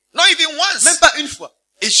 Yeah. Not even once. Même pas une fois.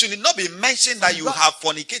 It should not be mentioned that you have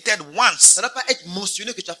fornicated once. Ça ne doit pas être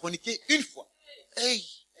mentionné que tu as forniqué une fois. Hey.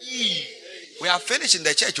 We are finished in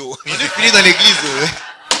the church. Oh. On est fini dans l'église.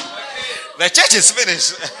 The church is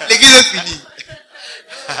finished. L'église est finie.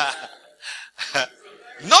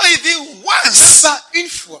 Not even once. Même pas une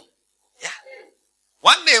fois. Yeah.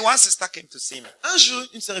 One day, one sister came to see me. Un jour,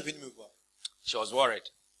 une sœur est venue me voir. She was worried.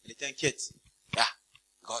 Elle était inquiète. Yeah.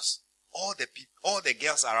 Because all the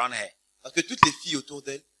girls around her, Parce que toutes les filles autour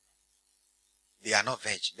d'elle, they are not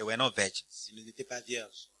virgin. They were not virgins. elles n'étaient pas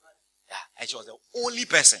vierges. Yeah. And she was the only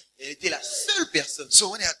person. Elle était la seule personne. So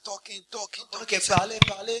when they are talking, Pendant qu'elle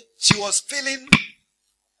parlait, she was feeling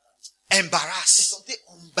elle embarrassed. se sentait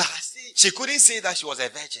embarrassée. She couldn't say that she was a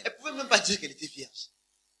virgin Elle pouvait même pas dire qu'elle était vierge.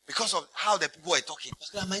 because of how the people were talking.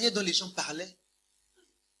 Parce que la manière dont les gens parlaient,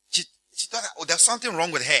 She thought that, oh, there's something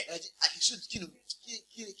wrong with her. elle a dit, ah, quelque chose qui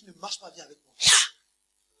ne marche pas bien avec moi. Yeah.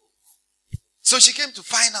 So she came to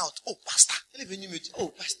find out, oh, pastor, Elle est venue me dire, oh,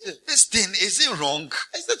 pasteur, this thing, is it wrong?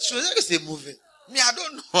 est-ce que tu sais que c'est mauvais? Me, I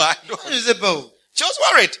don't know. Je ne sais pas où. She was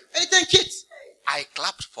worried. Elle était inquiète. I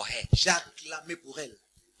clapped for her. J'ai acclamé pour elle.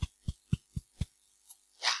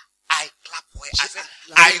 Yeah. I clapped for her. I J'ai said,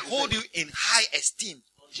 acclamé I pour hold elle. you in high esteem.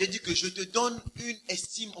 J'ai dit que je te donne une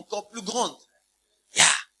estime encore plus grande. Yeah.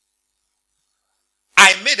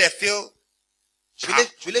 I made her feel Je proud l'ai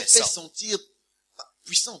of fait herself. sentir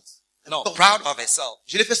puissante. No, importante. proud of herself.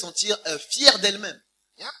 Je l'ai fait sentir fière d'elle-même.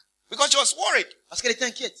 Yeah. Because she was worried. Parce qu'elle était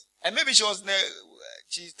inquiète. And maybe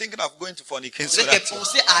she's thinking of going to fornication. C'est qu'elle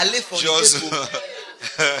pensait à aller She forniquer was, pour...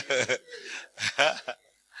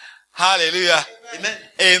 Hallelujah. Amen.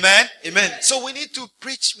 Amen. Amen. So we need to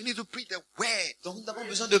preach the word. Donc nous avons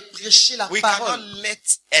besoin de prêcher la We cannot parole. let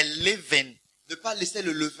a leaven Ne pas laisser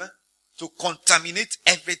le levain to contaminate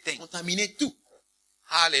everything. contaminer tout.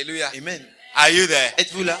 Hallelujah. Amen. Are you there?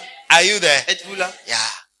 Êtes-vous là? Are you there? Êtes-vous là? Yeah.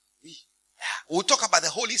 Oui. Yeah. We'll talk about the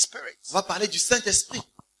Holy Spirit. On va parler du Saint-Esprit.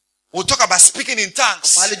 We'll talk about speaking in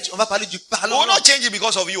tongues. On va parler du We parlant. will not change it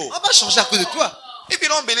because of you. On va pas changer à cause de toi. If you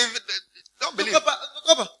don't believe, don't believe.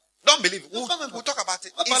 Pourquoi pas? Don't believe. We'll Pourquoi même pas? talk about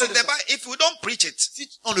it. On va It's parler in de the ça. Bible. If we don't preach it, Si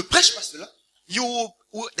on ne prêche pas cela,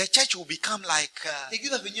 the church will become like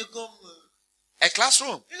l'église va venir comme a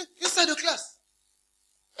classroom. une salle de classe.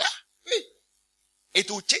 Yeah. Oui. It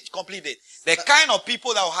will change completely. The kind of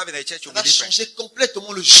people that will have in the church Ça will va be different. changer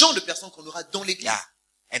complètement le genre de personnes qu'on aura dans l'église. Yeah.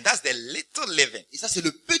 And that's the little leaven. Et ça, c'est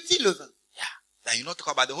le petit levain. Yeah. That you not talk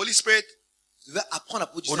about the Holy Spirit. Vous devez apprendre à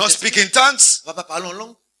propos du We'll not Saint-Esprit. speak in tongues. On va pas parler en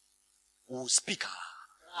langue. We'll speak.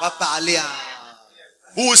 On va parler à...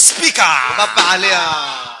 We'll speak. On va parler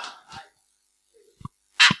à...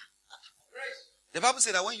 The Bible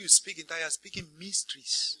says that when you speak in tongues, you are speaking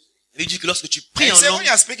mysteries. Il dit que lorsque tu pries And en say when langue,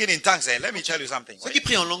 you are speaking in tongues, let me tell you something. ceux qui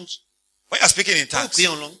prient en langue, When you are speaking in quand vous tongues, priez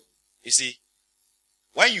en langue, you see,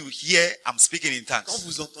 when you hear I'm speaking in quand tongues,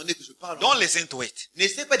 vous entendez que je parle en don't langue, listen to it.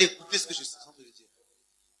 n'essayez pas d'écouter ce que je suis en train de dire.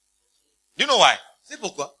 Do you know why? C'est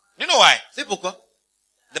pourquoi? Do you know why? C'est pourquoi?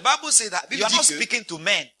 The Bible says that Bible you are dit not que speaking to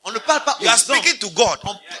men. On ne parle pas aux You are hommes. speaking to God.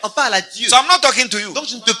 On parle à Dieu. So I'm not talking to you. Donc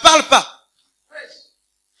je ne te parle pas.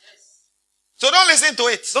 So don't listen to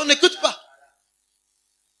it. Donc n'écoute pas.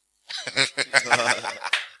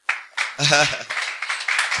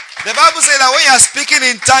 The Bible says that when you are speaking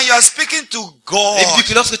in tongue, you are speaking to Et God. puis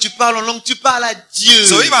que lorsque tu parles en langue, tu parles à Dieu.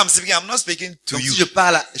 So if I'm speaking, I'm not speaking to Donc you. si je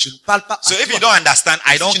parle, je ne parle pas So à if toi. you don't understand,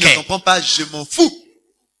 I don't Si tu ne care. comprends pas, je m'en fous.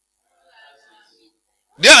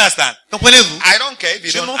 Do you understand? Comprenez-vous? I don't care if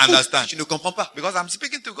you Je don't m'en fous. understand. Tu ne comprends pas. Because I'm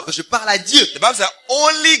speaking to God. Je parle à Dieu. The Bible says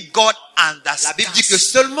only God La Bible dit que understands.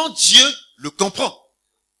 seulement Dieu le comprend.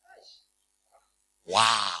 Wow.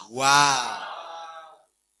 Waouh.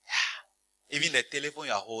 Even the telephone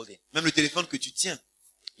you are holding, Même le téléphone que tu tiens,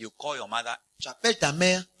 you call your mother tu appelles ta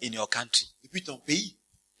mère in your country. depuis ton pays.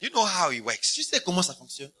 You know how it works. Tu sais comment ça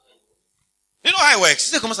fonctionne? You know how it Tu works.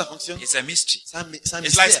 sais comment ça fonctionne? It's a mystery. C'est un It's like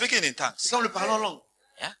mystère. speaking in tongues. C'est comme le parler en langue.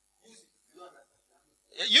 Yeah.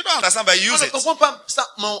 You don't understand, but On use ne it. comprend pas ça,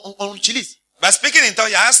 mais on l'utilise. But speaking in tongues,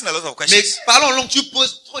 you're asking a lot of Mais questions. parlant en langue, tu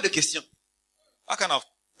poses trop de questions. What kind of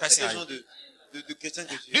C'est person quel are genre you? de questions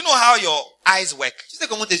que tu Do you know how your eyes work? Tu sais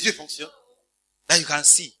comment tes yeux fonctionnent? That you can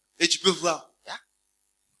see. Et tu peux voir.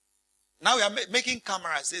 Now we are making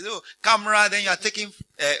cameras. Say, oh, camera, then you are taking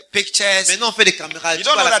pictures. Maintenant, on fait des caméras. You Tu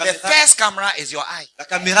don't vois know la that the caméra. first camera is your eye. La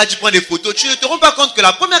caméra, tu prends des photos. Tu ne te rends pas compte que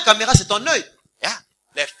la première caméra, c'est ton œil. Yeah.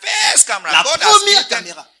 The first camera. La God has première created-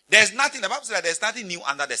 caméra. There's nothing, the Bible says that there's nothing new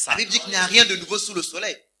under the La sun. Bible dit qu'il n'y a rien de nouveau sous le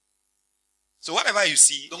soleil. So whatever you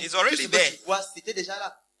see Donc, is tout already ce que there. tu vois, c'était déjà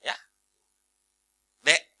là. Yeah.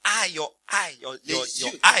 The eye, your Les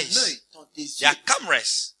yeux, ton eyes, œil, tes they yeux are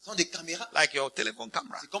cameras, sont des caméras. like your telephone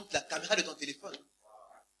camera. C'est comme la caméra de ton téléphone.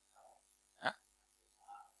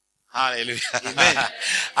 Hallelujah. Amen.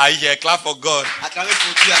 Are you here? Clap for God. Acclamez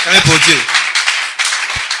pour Dieu, acclamez pour Dieu.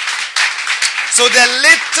 So the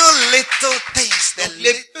little things, the Donc,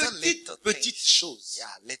 les little petites things. choses. Yeah,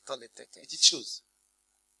 little things. Petites choses.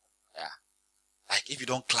 Yeah. Like if you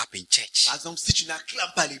don't clap in church, Par exemple, si tu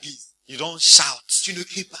n'acclames pas l'église, you don't shout, tu ne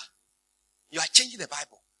cries pas. you are changing the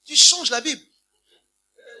Bible. Tu changes la Bible.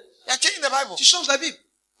 You are changing the Bible. Tu changes la Bible.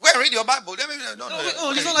 Go and read your Bible.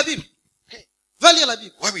 En lisant la Bible. Va lire la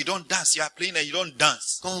Bible. When we don't dance, you are playing and you don't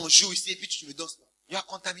dance. Quand on joue ici et puis tu ne danses pas. You are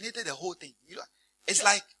contaminated the whole thing. It's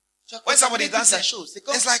like Tu as when somebody contaminé toute la dances, chose. C'est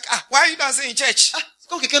comme, it's like, why are you dancing in church? c'est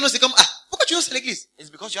comme quelqu'un d'autre, c'est comme, pourquoi tu danses à l'église? It's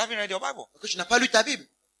because you haven't read your Bible. Parce que tu n'as pas lu ta Bible.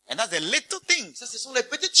 And that's the little things. Ça, ce sont les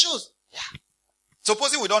petites choses.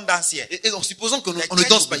 Supposing we don't dance here, Et en supposant qu'on the on ne church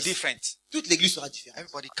danse will pas be ici, different. toute l'église sera différente.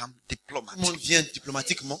 Everybody come Tout diplomat. le monde vient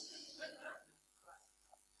diplomatiquement.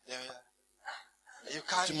 You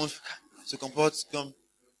can't. Tout le monde se comporte comme,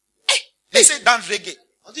 They say dance reggae.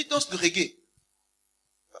 on dit danse le reggae.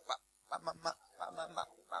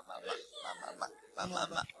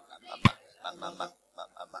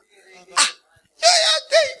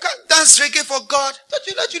 You can't dance reggae for God. Toi,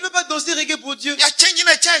 tu es là, tu ne veux pas danser reggae pour Dieu. You are changing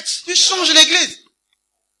the church. Tu changes l'église.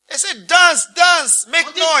 They say dance, make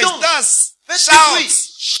On dit noise, danse. dance, Faites du bruit.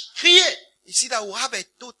 shout. Criez. You see that we'll have a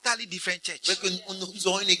totally different church. Parce que nous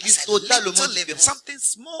aurons une église It's a totalement little level, différente. something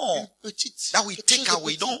small Une petite. that we quelque take chose de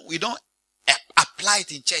away. petit. We don't apply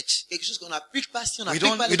it in church. Quelque chose qu'on n'applique pas si on We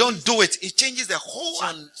n'applique pas don't l'église. do it. It changes the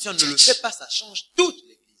whole Si on ne le church. fait pas, ça change toute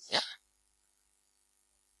l'église.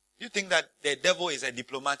 You think that the devil is a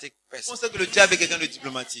diplomatic On person? sait que le diable est quelqu'un de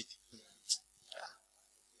diplomatique.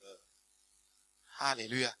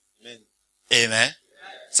 Hallelujah. Amen. Amen.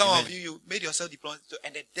 Some Amen. of you made yourself diplomatic too,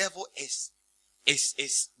 and the devil is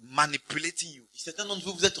manipulating you. Certains d'entre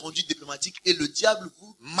vous, vous êtes rendus diplomatiques et le diable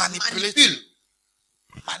vous Manipulate manipule.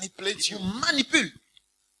 you. Manipulate Il you. vous manipule.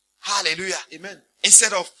 Hallelujah. Amen.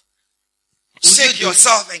 Instead of Au lieu shake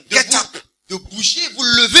yourself and get up de bouger, vous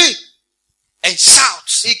levez and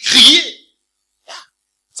shout. et criez.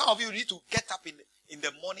 Some of you need to get up in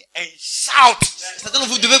the morning and shout. Certains d'entre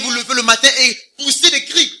vous devez vous lever le matin et pousser des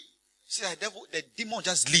cris. See the demon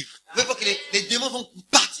just leave. Vous pouvez voir que les démons vont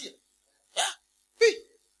partir. Yeah. Oui.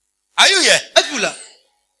 Are you here? Êtes-vous là?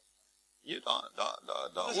 You don't.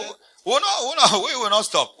 We will not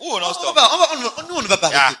stop. We will not stop. Nous, on ne va pas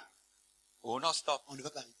Yeah. arrêter. We will not stop. On ne va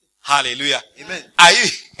pas arrêter. Hallelujah. Amen. Are you?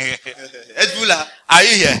 Êtes-vous là? Are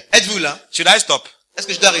you here? Êtes-vous là? Should I stop? Est-ce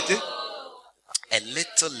que je dois arrêter? A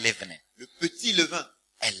little leavening. Le petit levain.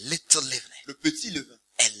 A little leavening. Le petit levain.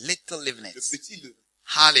 A little leavening. Le petit levain.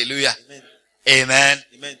 Hallelujah. Amen. Amen.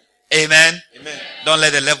 Amen. Amen. Amen. Don't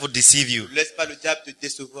let the devil deceive you. Ne laisse pas le diable te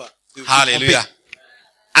décevoir. te Hallelujah. tromper.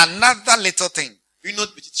 Another little thing. Une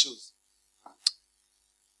autre petite chose.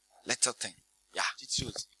 Little thing. Yeah. Petite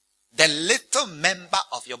chose. The little member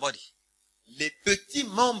of your body. Les petits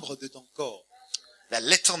membres de ton corps. The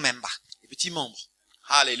little member. Les petits membres.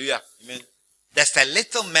 Hallelujah. Amen. There's a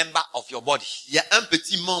little member of your body Il y a un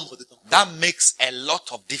petit membre de ton corps that makes a lot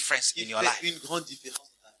of difference qui in your fait life. une grande différence.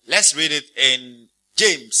 Let's read it in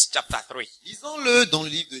James chapter 3. Lisons-le dans le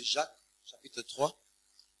livre de Jacques, chapitre 3.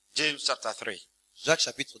 James chapter 3. Jacques,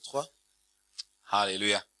 chapitre 3.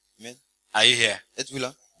 Hallelujah. Amen. Are you here? Êtes-vous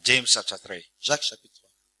là? James chapter 3. Jacques, chapitre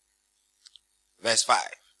 3, Verse 5.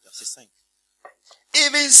 verset 5.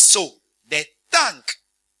 Even so, the tongue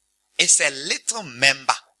is a little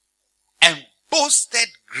member and boasted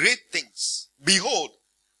great things. Behold,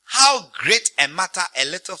 how great a matter a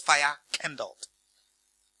little fire kindled.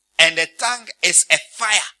 And the tongue is a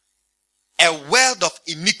fire, a world of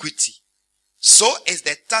iniquity. So is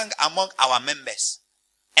the tongue among our members.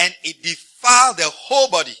 And it defiled the whole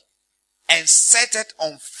body and set it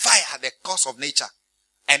on fire, the course of nature.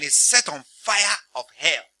 And is set on fire of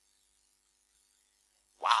hell.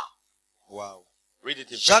 Wow. Wow. Read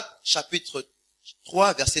it in Jacques, chapitre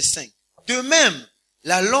 3, verset 5. De même,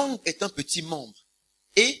 la langue est un petit membre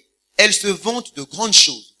et elle se vante de grandes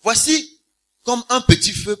choses. Voici comme un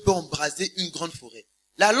petit feu peut embraser une grande forêt.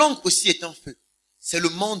 La langue aussi est un feu. C'est le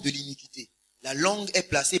monde de l'iniquité. La langue est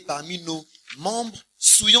placée parmi nos membres,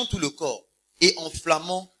 souillant tout le corps et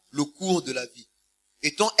enflammant le cours de la vie,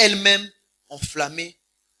 étant elle-même enflammée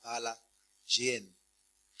par la géhenne.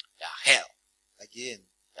 Yeah, hell. La géhenne.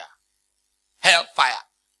 Yeah. Hellfire.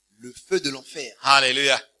 Le feu de l'enfer.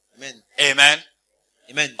 Hallelujah. Amen. Amen.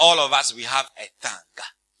 Amen. All of us, we have a tongue.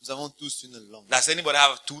 Nous avons tous une langue. Does anybody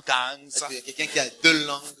have two tongues? Est-ce qu'il y a quelqu'un qui a deux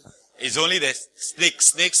langues? It's only the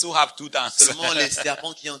snakes who have two tongues. Seulement les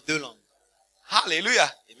serpents qui ont deux langues.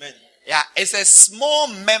 Hallelujah. Amen. Yeah, it's a small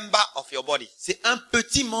member of your body, C'est un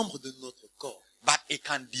petit membre de notre corps. but it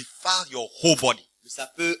can defile your whole body. Mais ça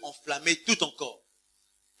peut enflammer tout ton corps.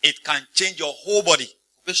 It can change your whole body.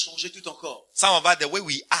 Ça peut changer tout ton corps. Some of us, the way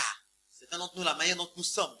we are, Certains d'entre nous, la manière dont nous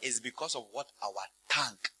sommes, is because of what our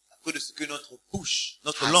tongue à cause de ce que notre bouche,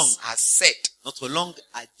 notre langue, has said. notre langue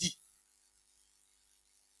a dit.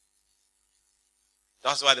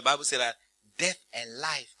 That's why the Bible says that death and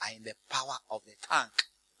life are in the power of the tongue.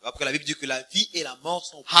 Après, la Bible dit que la vie et la mort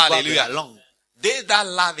sont au pouvoir de Hallelujah. la langue. They that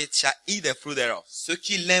love it shall eat the fruit thereof. Ceux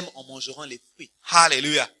qui l'aiment en mangeront les fruits.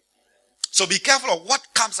 Hallelujah. So be careful of what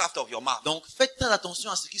comes out of your mouth. Donc, faites très attention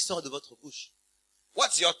à ce qui sort de votre bouche.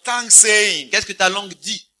 What's your tongue saying? Qu'est-ce que ta langue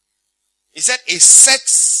dit? He said it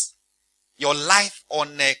sets your life on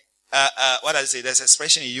a, what does it say? There's an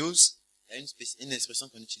expression he used. Il y a une expression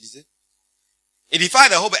qu'on utilisait. It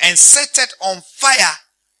defied the whole and set it on fire,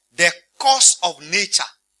 the course of nature.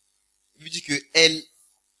 Il dit que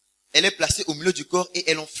elle est placée au milieu du corps et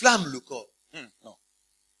elle enflamme le corps. No.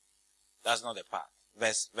 That's not the part.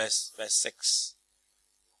 Verse 6.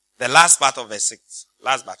 The last part of verse 6.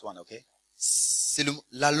 Last part one, okay? C'est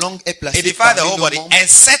la langue est placée It defied the parmi whole nos body membres. and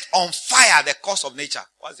set on fire the course of nature.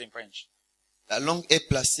 What's in French? La langue est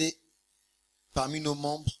placée parmi nos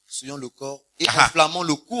membres, souillant le corps et Ah. enflammant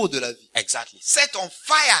le cours de la vie. Exactly. Set on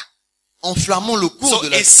fire. Enflammant le cours So de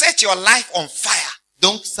la it vie. set your life on fire.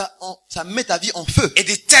 Donc ça met ta vie en feu. It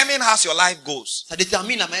determines how your life goes. Ça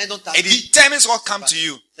détermine la manière dont ta It vie, determines what comes to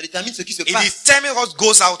you. ça détermine ce qui se It passe. determines what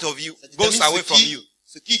goes out of you, Ça goes détermine away from you.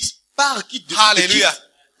 ce qui part, quitte de Hallelujah.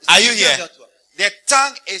 Are you here? vers toi. The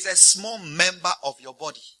tongue is a small member of your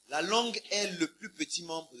body, La langue est le plus petit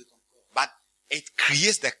membre de ton corps. but it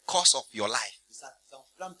creates the course of your life. Ça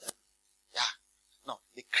enflamme ta vie. Yeah. No,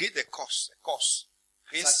 it creates the course. The course. Ça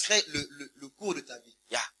Creates, crée le cours de ta vie.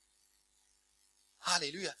 yeah.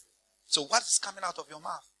 Hallelujah. So what is coming out of your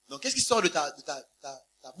mouth? Donc qu'est-ce qui sort de ta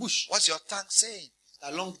bouche? What's your tongue saying?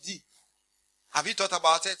 Ta langue dit. Have you thought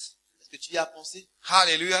about it? Est-ce que tu y as pensé?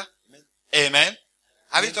 Hallelujah. Amen. Amen.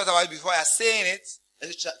 Have you thought about it before you're saying it?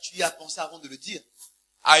 Est-ce que tu y as pensé avant de le dire?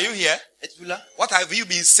 Are you here? Êtes-vous là? What have you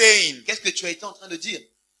been saying Qu'est-ce que tu as été en train de dire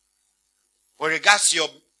with regards to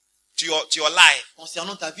your life?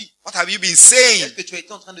 concernant ta vie? What have you been Qu'est-ce saying? que tu as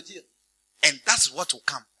été en train de dire? And that's what will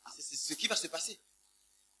come. C'est ce qui va se passer.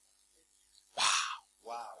 Wow.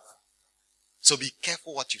 Wow. So be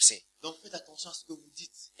careful what you say. Donc faites attention à ce que vous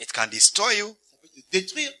dites. It can destroy you. Ça peut te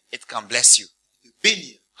détruire, It can bless you. te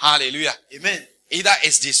bénir. Hallelujah. Amen. Either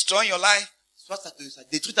it's destroying your life Soit ça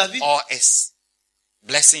détruit ta vie, or it's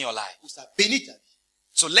blessing your life. ou ça bénit ta vie.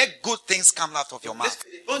 So let good things come out of your Laisse mouth. que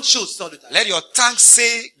des bonnes choses sortent de ta vie. Let your tongue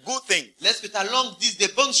say good things. Laisse que ta langue dise des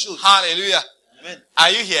bonnes choses. Hallelujah. Amen.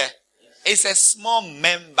 Are you here? It's a small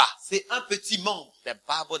member. C'est un petit membre. The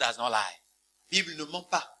Bible does not lie. La Bible ne ment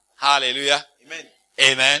pas. Hallelujah. Amen.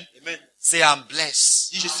 Amen. Amen. Say I'm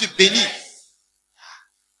blessed. Dis, je suis béni.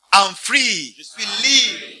 I'm free. Je suis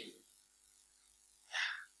libre.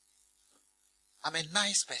 I'm a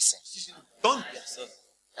nice person. Je suis une bonne personne.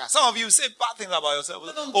 Yeah, some of you say bad things about yourself.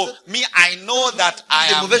 Non, Oh, me, I know that I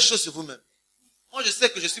Des am. mauvaises choses sur vous-même. Moi, je sais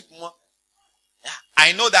que je suis pour moi. Yeah,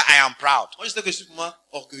 I know that I am proud. Moi, je sais que je suis pour moi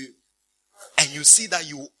orgueilleux. And you see that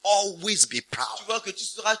you will always be proud. Tu vois que tu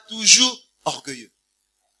seras toujours orgueilleux.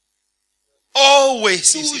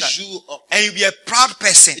 Always. You see that. Toujours orgueilleux. And you'll be a proud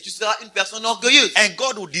person. Et tu seras une personne orgueilleuse. And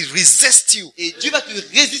God will resist you. Et Dieu va te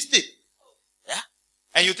résister. Yeah.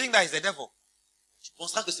 And you think that is the devil. Tu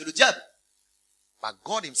penseras que c'est le diable. But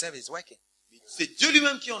God himself is working. Mais c'est Dieu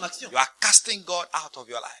lui-même qui est en action. You are casting God out of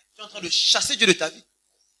your life. Tu es en train de chasser Dieu de ta vie.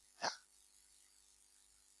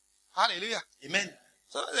 Hallelujah. Amen.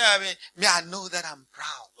 So, I mean, me, I know that I'm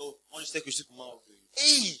proud. Oh, moi, je sais que je suis pour moi orgueilleux.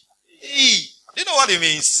 Hey. Hey! Do you know what it Tu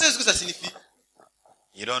means? sais ce que ça signifie?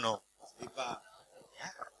 You don't know. C'est pas.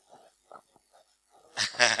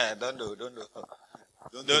 Don't know. Don't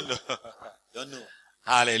Don't know. know.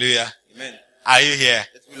 Hallelujah. Amen. Are you here?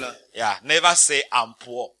 Êtes-vous là? Yeah. Never say I'm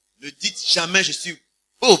poor. Ne dites jamais je suis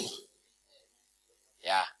pauvre.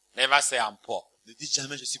 Yeah. Never say I'm poor. Ne dites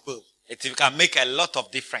jamais je suis pauvre. It can make a lot of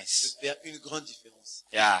Ça difference. peut faire une grande différence.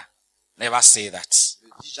 Yeah. Never say that. Ne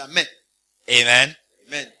dis jamais. Amen.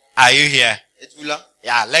 Amen. Are you here? Êtes-vous là?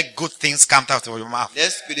 Yeah. Let good things come out of your mouth.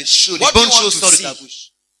 Laisse que les choses, les What do you bonnes want choses to sortent de see? ta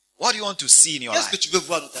bouche. What do you want to see in your Qu'est-ce que life? tu veux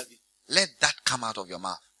voir dans ta vie? Let that come out of your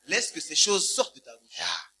mouth. Laisse que ces choses sortent de ta bouche. Yeah.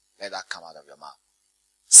 Let that come out of your mouth.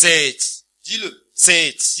 Say it. Dis-le. Say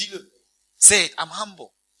it. Dis-le. Say it. I'm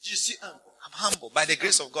humble. Dis, je suis humble. I'm humble. By the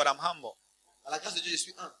grace of God, I'm humble. Par la grâce de Dieu, je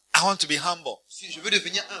suis humble. I want to be humble. Je veux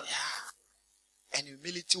devenir humble. Yeah. And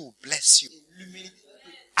humility will bless you. Et l'humilité.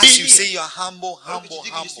 As you say you're humble, Alors que tu humble,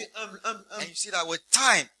 dis que je suis humble. humble. And you see that with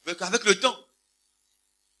time, Mais qu'avec le temps,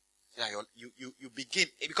 yeah, you begin.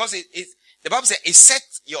 Because the Bible says it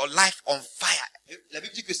sets your life on fire. la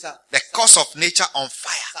Bible dit que ça, The course of nature on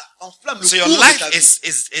fire. ça enflamme le So your cours de life ta vie.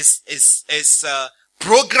 is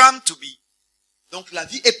programmed to be. Donc la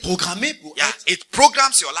vie est programmée pour Yeah, être. it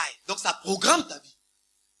programs your life. Donc ça programme ta vie.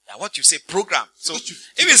 Yeah, what you say, program. So que tu-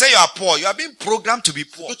 if you say you are poor, you are being programmed to be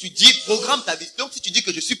poor. Quand tu dis programme ta vie. Donc si tu dis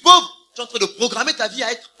que je suis pauvre, tu es en train de programmer ta vie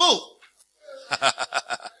à être pauvre.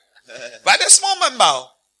 By the small member,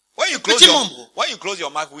 when Petit membre. you close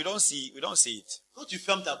your mouth, we don't see it. Quand tu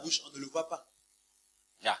fermes ta bouche, on ne le voit pas.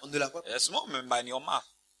 Yeah, On ne la voit pas. a small member in your mouth.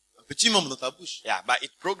 Un petit membre dans ta bouche. Yeah, but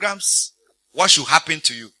it programs what should happen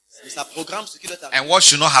to you Mais ça programme ce qui doit t'arriver. and what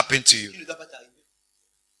should not happen to Ce you. qui ne doit pas t'arriver.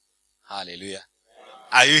 Hallelujah.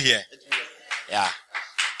 Are you here? Êtes-vous là? Yeah.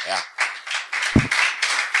 Yeah.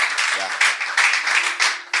 Yeah.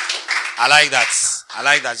 I like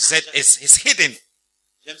that. He said it's hidden.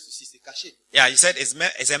 J'aime ceci, c'est caché. Yeah, he said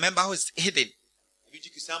it's a member who is hidden. Il lui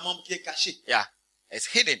dit que c'est un membre qui est caché. Yeah. It's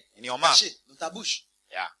hidden in your mouth. Caché dans ta bouche.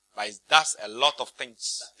 Yeah. But it does a lot of things.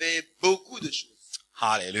 Ça fait beaucoup de choses.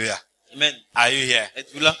 Hallelujah. Amen. Are you here?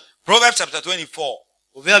 Êtes-vous là? Proverbs chapter 24.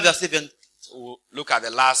 Au verset 20, We'll look at the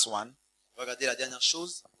last one regardez la dernière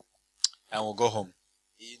chose. and we'll go home.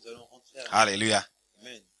 Et nous allons rentrer à Hallelujah.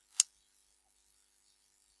 Amen.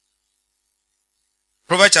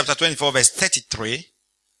 Proverbs chapter 24 verse 33.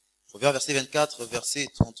 Verset 24, verset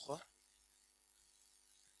 33.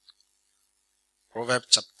 Proverbs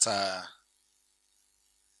chapter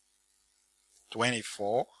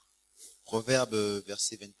 24. Proverbe,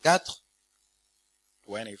 verset 24.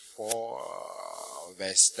 24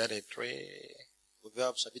 verse 33.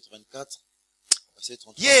 Proverbe, chapitre 24, verset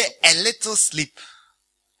 33. Yea, a little sleep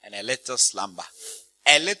and a little slumber,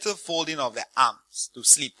 a little folding of the arms to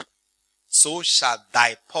sleep. So shall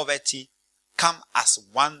thy poverty come as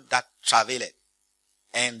one that travaileth,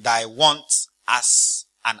 and thy wants as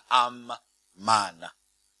an armed man.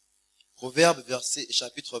 Proverbe,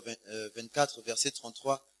 chapitre 24, verset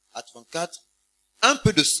 33 à 34. Un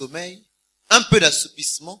peu de sommeil, un peu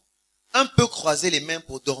d'assoupissement, un peu croiser les mains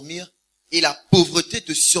pour dormir, et la pauvreté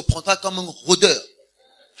te surprendra comme un rôdeur,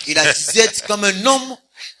 et la disette comme un homme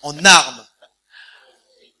en armes.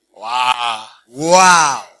 Wow.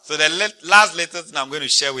 Wow! So the last little thing I'm going to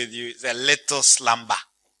share with you is a little slumber.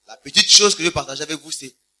 La petite chose que je vais partager avec vous,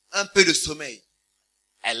 c'est un peu de sommeil.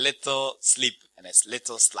 A little sleep and a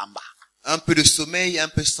little slumber. Un peu de sommeil, un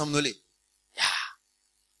peu somnolé. Yeah.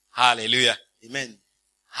 Hallelujah. Amen.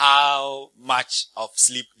 How much of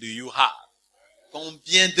sleep do you have?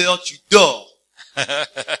 Combien d'heures tu dors?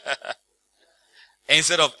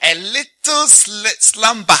 Instead of a little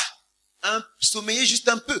slumber Sommeiller juste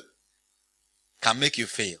un peu. can make you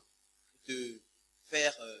fail. Te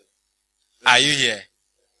faire, Are you here?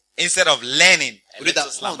 Instead of learning a Au lieu little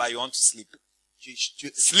d'apprendre. slumber, you want to sleep. tu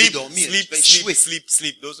Sleep, dormir, sleep, tu vas sleep, échouer. sleep,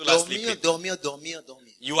 sleep. Those who are Dormir, sleeping. dormir, dormir,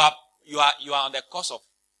 dormir. You are on the course of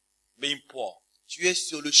being poor. tu es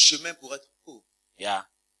sur le chemin pour être pauvre. Yeah.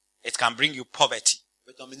 It can bring you poverty. Ça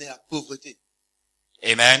peut t'emmener à la pauvreté.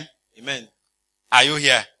 Amen. Amen. Are you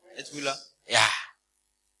here? Êtes-vous là? Yeah.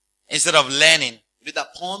 Instead of learning, Au lieu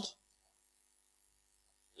d'apprendre,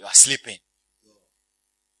 you are sleeping.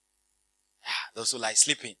 Yeah. Those who like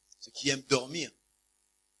sleeping. ceux qui aiment dormir.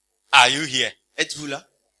 Are you here? Êtes-vous là?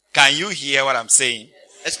 Can you hear what I'm saying?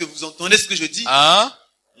 Est-ce que vous entendez ce que je dis? Huh?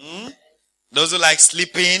 Hmm? Those who like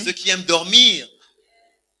sleeping. Ceux qui aiment dormir.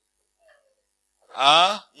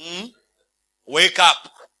 Huh? Hmm? Wake up.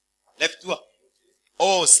 Lève-toi.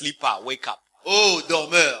 Oh, sleeper, wake up. Oh,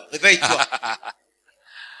 dormeur, réveille-toi.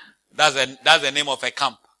 That's the name of a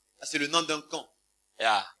camp. Ça, c'est le nom d'un camp.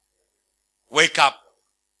 Yeah. Wake up,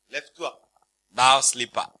 Lève-toi. thou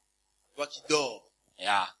sleeper. Toi qui dors.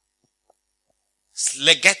 Yeah.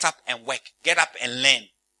 Get up and work. Get up and learn.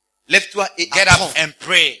 Lève-toi et Get apprends. up and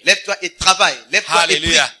pray. Lève-toi et travaille. Lève-toi et prie.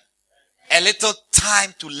 Hallelujah. A little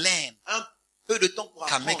time to learn Un peu de temps pour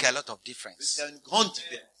can make a apprendre. lot of difference C'est une grande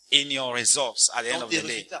différence. in your results at the end Dans of tes the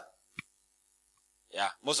day. résultats.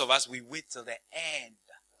 Yeah. Most of us, we wait till the end.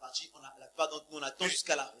 La plupart d'entre nous, on attend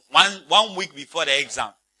jusqu'à la One week before the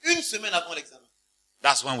exam. une semaine avant l'examen.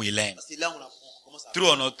 That's when we learn. C'est là où on apprend. On commence à True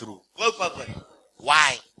or not true? Vrai ou pas vrai?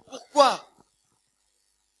 Why? Pourquoi?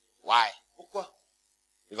 Why? Pourquoi?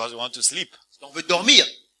 Because we want to sleep. Parce qu'on veut dormir.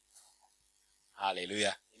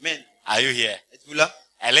 Hallelujah. Amen. Are you here? Êtes-vous là?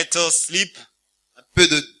 A little sleep. Un peu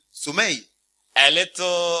de sommeil. A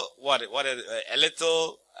little, a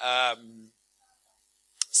little,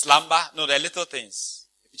 slumber. No, the little things.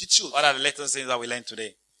 Les petites choses. What are the little things that we learned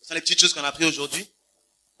today? Ce sont les petites choses qu'on a appris aujourd'hui.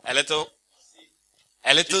 A little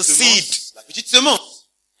Petite seed. semence. La petite semence.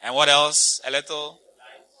 And what else? A little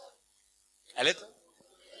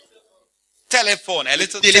telephone. A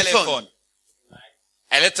little téléphone. telephone.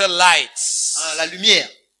 A little lights. Ah, la lumière.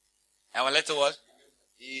 And a little what?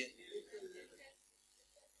 Et,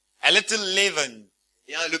 A little leaven.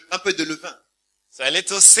 et un peu de levain. So a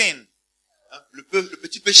little sin. Hein, le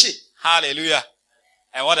petit péché. Hallelujah.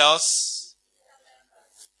 And what else?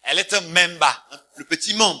 A little member. Hein, le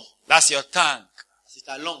petit membre. That's your tongue. C'est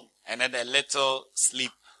ta langue. And then a little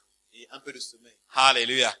sleep. Et un peu de sommeil.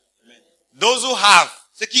 Hallelujah. Amen. Those who have,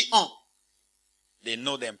 Ceux qui ont, they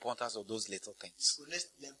know the importance of those little things. connaissent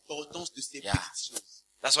l'importance de ces Yeah. petites choses.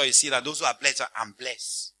 That's why you see that those who are blessed, I'm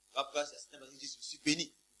blessed. Après, certains personnes disent, je suis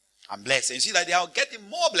béni. I'm blessed. And you see that they are getting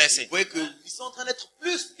more blessing. Vous voyez qu'ils sont en train d'être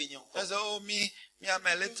plus bénis encore. They say, oh, I'm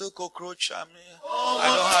a little cockroach. I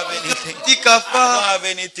don't have anything. Petit I don't cafard. have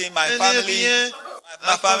anything. My je n'ai family, rien.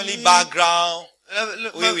 my family background.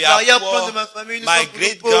 We are L'arrière-plan de poor. ma famille, nous My sommes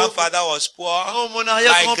great pauvres. grandfather was poor. Oh, mon My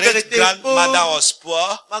arrière-grand-père great était grandmother pauvre. was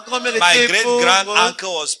poor. Ma grand-mère My était great pauvre. grand uncle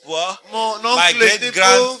was poor. Mon My oncle était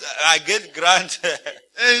pauvre. great grand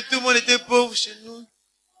Et tout le monde était pauvre chez nous.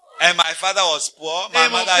 and my father was poor. Et My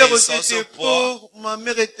mon mother père is aussi also était poor. pauvre. Ma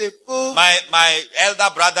mère était pauvre. My elder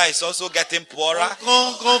brother is also getting poorer.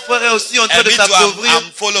 Mon grand frère est aussi en train And de me too, s'appauvrir.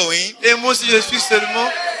 I'm following. Et moi aussi, je suis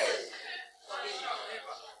seulement.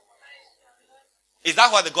 Is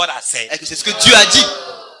that what God has said? Est-ce que c'est ce que Dieu a dit?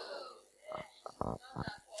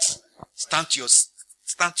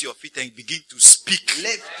 Stand to your feet and begin to speak.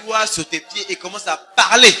 Lève-toi sur tes pieds et commence à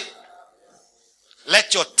parler.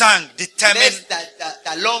 Let your tongue determine Laisse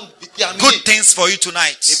ta langue déterminer good things for you les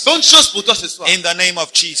tonight. bonnes choses pour toi ce soir. In the name of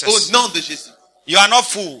Au Jesus. nom de Jésus. You are not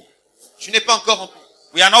fool. Tu n'es pas encore rempli.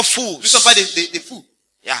 We are not Nous ne sommes fools. pas des fous.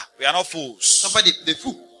 Yeah, we are not Nous ne fools. sommes pas des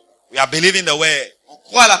fous. We are believing the word On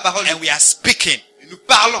croit à la parole and we are speaking. et nous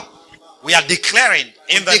parlons. We are declaring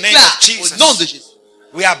in On the name déclare of au nom de Jesus. Jésus.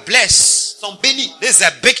 We are blessed. Ils sont bénis. This is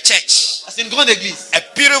a big church, Ah, c'est une grande église. a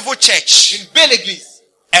beautiful church, Une belle église.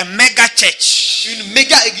 a mega church, Une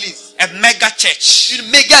méga église. a mega church Une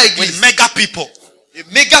méga with église. mega people. Des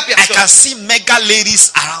méga I can personnes. see mega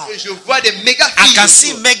ladies around. Et je vois des méga I filles. can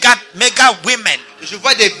see autour. mega women, Et je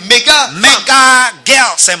vois des méga femmes. mega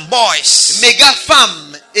girls and boys. Méga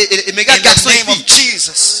femmes et méga In the garçons et name of filles.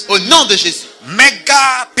 Jesus. Au nom de Jésus.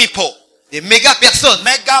 Mega people, Des méga personnes.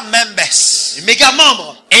 mega members. Des méga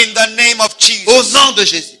membres. In the name of Au Jesus. nom de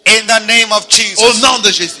Jésus. In the name of Au Jesus. nom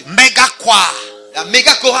de Jésus. Mega choir, La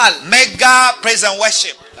méga chorale. mega praise and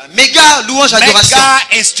worship, La méga louange adoration. mega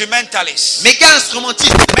instrumentalists, Méga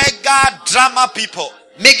instrumentiste. mega drama people,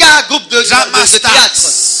 Méga groupe de drama théâtre.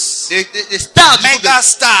 stars, Des stars du groupe mega de,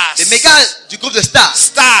 stars, des mégas du groupe de stars.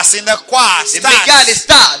 stars in the choir, Des mégas, les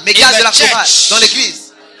stars, stars. Mégas In de the la chorale. church. Dans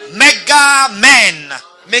l'église. mega men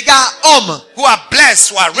Méga hommes. who are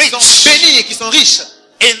blessed, who are Qui sont rich. bénis et qui sont riches.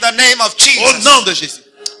 In the name of Au Jesus. nom de Jésus.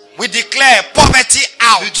 We declare poverty Nous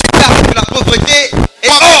out. déclarons que la pauvreté est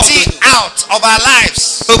hors de Poverty nous. out of our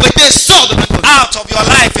lives. Pauvreté sort de notre vie. Out of your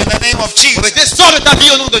life in the name of Jesus. Pauvreté sort de ta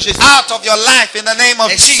vie au nom de Jésus. Out of your life in the name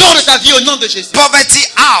of Et sort de Jesus. ta vie au nom de Jésus. Poverty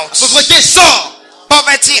out. Pauvreté sort.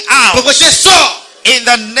 Poverty out. Pauvreté sort In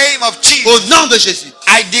the name of Jesus. au nom de Jésus.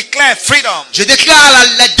 I declare freedom. Je déclare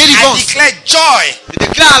la I délivrance. declare joy. Je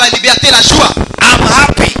déclare la liberté, la joie. I'm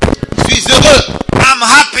happy. Je suis heureux. I'm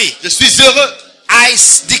happy. Je suis heureux.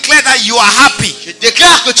 Declare that you are happy. Je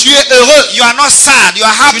déclare que tu es heureux. You are not sad. You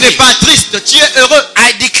are Tu n'es happy. pas triste. Tu es heureux.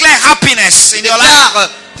 I declare happiness Je in your life. déclare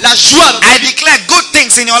la joie dans ta I vie. declare good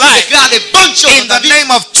things in your Je life. déclare les bonnes choses In dans ta the vie.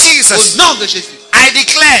 name of Au Jesus. nom de Jésus. I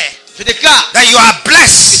declare Je déclare that you are que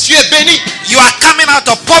blessed. tu es béni. You are coming out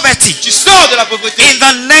of poverty. Tu sors de la pauvreté. In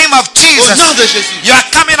the name of Au Jesus. nom de Jésus. You are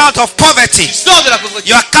coming out of poverty. Tu sors de la pauvreté.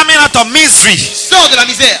 You are coming out of misery. Tu sors de la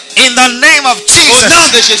misère. In the name of Au nom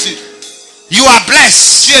Jesus. de Jésus. You are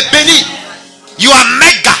blessed. Tu es béni. You are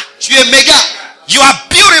mega. Tu es méga. You are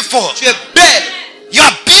beautiful. Tu es belle. You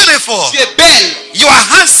are beautiful. Tu es belle. You are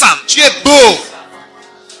handsome. Tu es beau.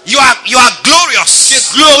 You are Tu es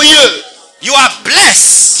glorious. glorieux. You are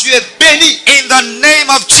blessed. Tu es béni. In the name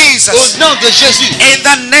of Au Jesus. nom de Jésus. In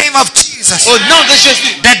the name of Jesus. Au nom de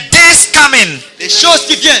Jésus. The days coming Les choses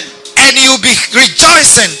qui viennent. and you'll be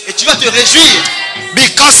rejoicing Et tu vas te réjouir.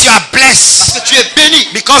 because you are blessed. Parce que tu es béni.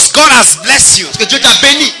 Because God has blessed you. Parce que Dieu t'a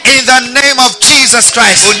béni. In the name of Jesus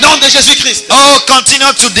Christ. Au nom de Jésus-Christ. Oh,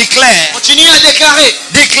 continue to declare. Continue à déclarer.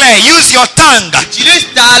 Declare. Use your tongue. Utilise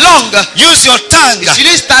ta langue. Use your tongue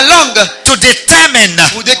Utilise ta langue to determine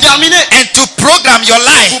pour déterminer, and to program your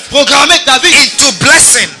life pour programmer ta vie. into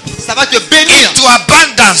blessing, Ça va te bénir into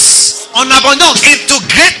abundance, en abondance, into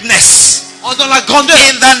greatness. dans la grandeur.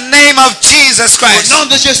 In the name of Jesus Au Christ. nom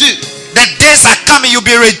de Jésus. The days are coming, you'll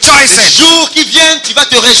be Les rejoicing. jours qui viennent, tu vas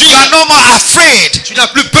te You réjouir. are no more afraid. Tu n'as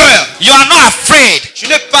plus peur. You are not afraid Tu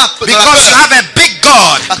n'es pas dans la because you peur. have a big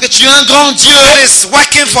God Parce que tu as un grand Dieu that is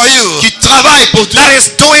working for you, qui travaille pour toi, that is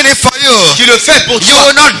doing it for you. qui le fait pour You toi.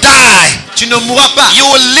 will not die. Tu ne mourras pas. You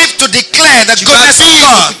will live to declare the Tu vas goodness of vivre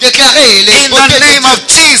pour God. déclarer les In beautés the de name Dieu. of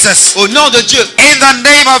Jesus. Au nom de Dieu. In the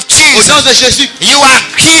name of Au Jesus. nom de Jésus. You are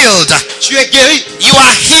healed. Tu es guéri. You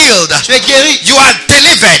are healed. Tu es guéri. You are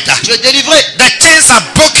delivered. Tu es délivré. The chains are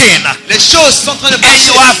broken. Les choses sont en train de And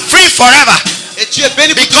you marcher. are free forever. Et tu es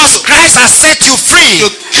béni pour Because toujours. Christ has set you free. Que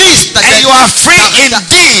Christ t'a And you are free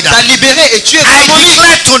indeed. t'a libéré et tu es I vraiment libre.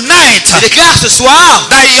 declare tonight Je déclare ce soir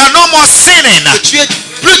that you are no more sinning. que tu es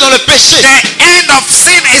plus dans le péché. The end of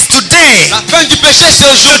sin is today. La fin du péché, c'est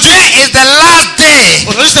aujourd'hui. Today is the last day.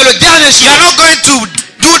 Aujourd'hui, c'est le dernier You jour. are not going to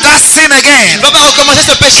do that sin Tu ne again. vas pas recommencer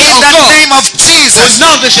ce péché In the encore. name of Au Jesus.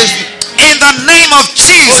 nom de Jésus. In the name of Au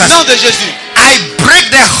Jesus. nom de Jésus. I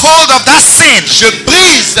break the hold of that sin. Je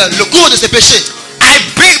brise le cours de ce péché. I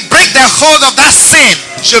break the hold of that sin.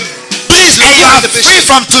 Je brise le And you cours are de ce free péché.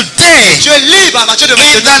 from today. Tu es libre à partir de In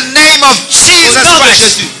maintenant. the name of Au Jesus nom de Christ.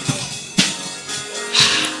 Jésus.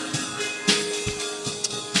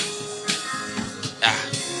 Ah.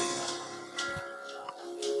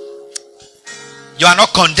 You are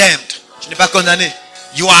not condemned. Tu n'es pas condamné.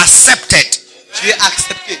 You are accepted. Tu es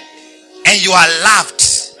accepté. And you are loved.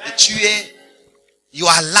 Et tu es, You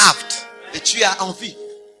are loved. et tu as envie.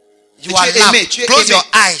 You tu are es aimé, loved. tu es Close aimé. your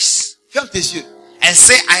eyes Ferme tes yeux. and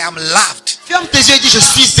say, I am loved. Ferme tes yeux et dis, je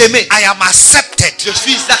suis aimé. I am accepted. Je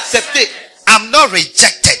suis accepté. I'm not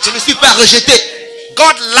rejected. Je ne suis pas rejeté.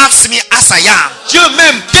 God loves me as I am. Dieu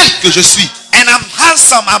m'aime tel que je suis. And I'm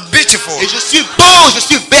handsome, I'm beautiful. Et je suis beau, je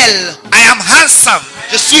suis belle. I am handsome.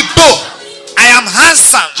 Je suis beau. I am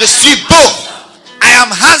handsome. Je suis beau. I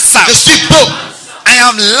am handsome. Je suis beau. I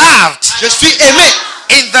am loved. Je suis aimé.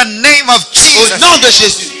 In the name of Au Jesus. nom de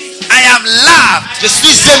Jésus. I am loved. Je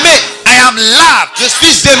suis aimé. I am loved. Je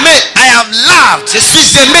suis aimé. I am loved. Je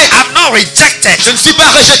suis aimé. I'm not rejected. Je ne suis pas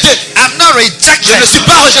rejeté. I'm not Je rejected. ne suis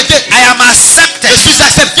pas rejeté. I am Je accepted. suis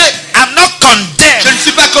accepté. I'm not Je condemned. ne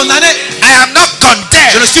suis pas condamné. I am not Je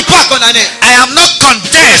condemned. ne suis pas condamné. I am not Je ne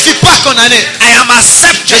condemned. suis pas condamné. I am Je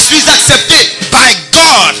accepted suis accepté by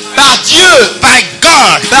God. par Dieu. By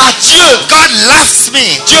God. Par Dieu. God loves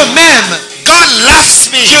me. Dieu m'aime. God loves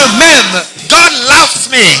me. Dieu m'aime. God loves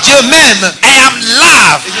me. Dieu m'aime. I am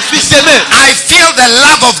loved. Et je suis aimé. I feel the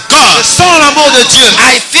love of Je God. sens l'amour de Dieu.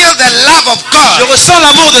 I feel the love of Je God. ressens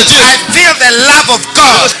l'amour de Dieu. I feel the love of Je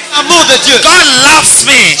God. ressens l'amour de Dieu. God loves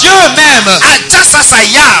me. Dieu m'aime. Just as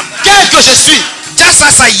I am. Tel que je suis. Just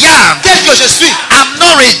as I am. Tel que je suis. I'm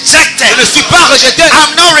not Je rejected. ne suis pas rejeté.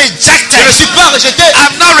 I'm not Je ne rejected. suis pas rejeté.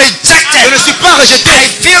 I'm not Je rejected. ne suis pas rejeté. I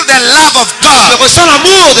feel the love of Je God. ressens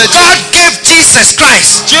l'amour de Dieu. God gave Jesus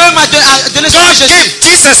Christ. Dieu m'a donné son God Jésus. gave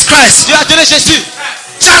Jesus Christ. Dieu a donné Jésus.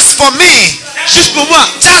 Just for me. Juste pour moi.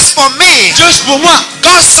 Just for me. Juste pour moi.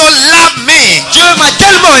 God so loved me. Dieu m'a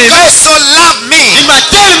tellement aimé. God so loved me. Il m'a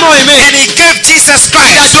tellement aimé. And he gave Jesus Il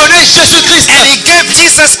a Christ. donné Jésus-Christ. And he gave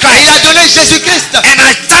Jesus Il Christ. a donné Jésus-Christ. And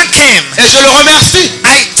I thank him. Et je le remercie.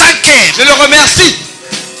 I thank him. Je le remercie.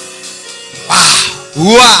 Wow.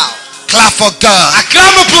 Wow. Clap for God.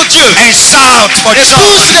 Acclame pour Dieu. And shout for Et joy.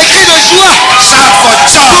 pousse les cris de joie. Shout for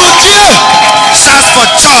joy. Pour Dieu. Shout for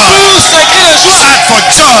joy. Pousse les cris de joie. Shout for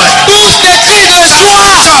joy. Pousse des cris de Shout for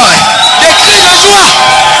joie. joy. Des cris de joie.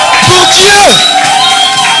 Pour Dieu.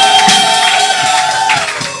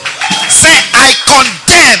 Say, I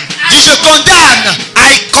condemn. Dis je condamne.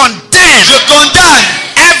 I condemn Je condamne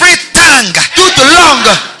every tongue toute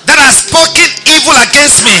langue that has spoken evil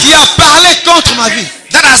against me. qui a parlé contre ma vie.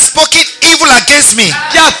 That has spoken evil against me.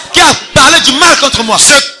 Qui a parlé du mal contre moi.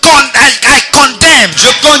 I condemn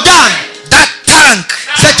Je condamne that tongue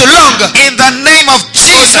cette langue in the name of au nom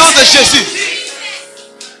Jesus. de Jésus.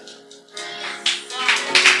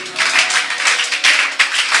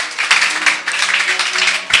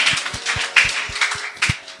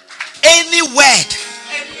 Any word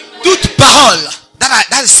Toute parole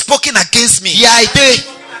that is spoken against me qui a été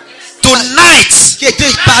tonight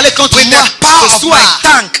parlée contre with moi the power ce of my soir,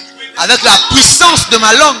 tongue, avec la puissance de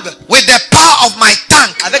ma langue, with the power of my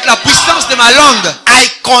tongue, avec la puissance de ma langue, I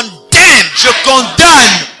condemn je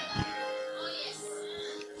condamne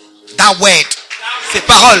that word ces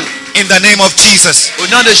paroles in the name of Jesus. au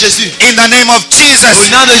nom de Jésus. In the name of Au Jesus.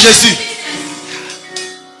 nom de Jésus.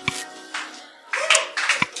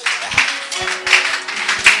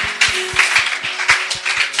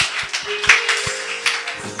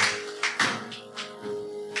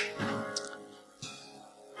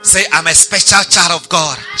 Say, I'm a special child of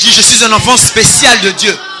God. Dis, je suis un enfant spécial de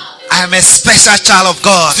Dieu. I am a special child of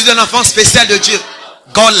God. Je suis un enfant spécial de Dieu.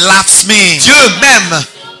 God loves me. Dieu m'aime.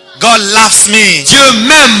 God loves me. Dieu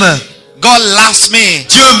m'aime. God loves me.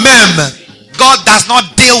 Dieu m'aime. God does not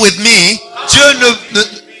deal with me.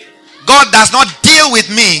 God does not deal with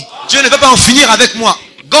me. Dieu ne peut pas en finir avec moi.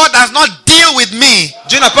 God does not deal with me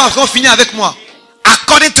Dieu n'a pas encore fini avec moi.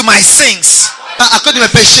 according to my sins. Pas à cause de mes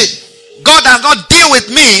péchés. God does not deal with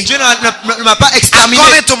me Dieu ne m'a pas exterminé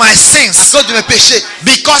according to my à sins cause de mes péchés.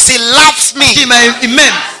 because he loves me. Il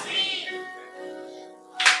m'aime.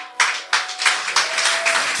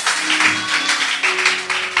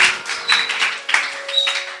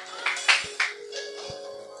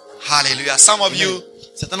 Hallelujah. Some of you,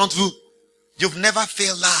 Certains d'entre vous, you've never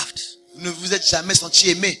felt loved. vous ne vous êtes jamais senti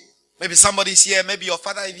aimé. Maybe somebody's here, maybe your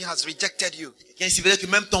father even has rejected you. Quelqu'un ici veut dire que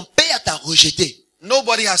même ton père t'a rejeté.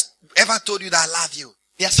 Nobody has ever told you that I love you.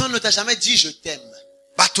 Personne ne t'a jamais dit je t'aime.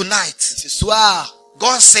 But tonight, Ce soir,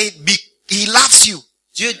 God said he loves you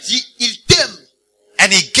Dieu dit il t'aime.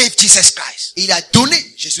 and he gave Jesus Christ. Et il a donné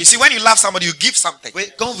You Jésus. see, when you love somebody, you give something.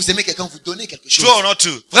 Oui, quand vous aimez quelqu'un, vous donnez quelque chose. True or not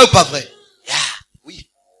true? Vrai ou pas vrai? Yeah. Oui.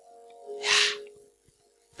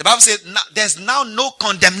 The Bible says there's now no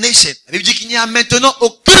condemnation La Bible dit qu'il n'y a maintenant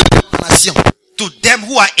aucune condamnation to them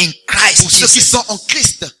who are in Christ pour ceux qui Jesus. sont en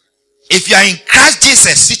Christ. If you are in Christ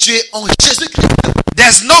Jesus, Si tu es en Jésus-Christ,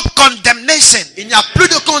 there's no condemnation il n'y a plus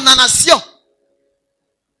de condamnation.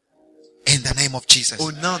 in the name of Jesus.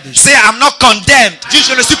 Au nom de Jésus. Say, I'm not condemned. Dis,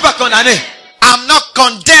 je ne suis pas condamné. I'm not Je ne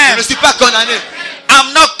condemned. suis pas condamné.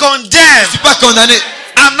 I'm not Je condemned. ne suis pas condamné.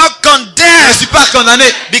 I'm not Je ne condemned suis pas condamné.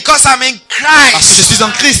 because I'm in Parce que je Christ. suis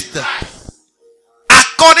en Christ.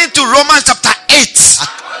 According to Romans chapter 8.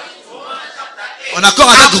 En accord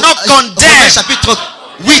avec I'm not condemned. Romains chapitre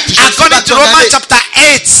 8. Je ne suis pas According to Romans condamné. chapter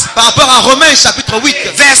 8. Par rapport à Romains chapitre 8.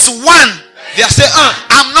 Verse 1. Verset 1.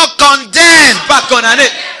 I'm not condemned. Pas condamné.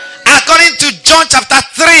 According to John chapter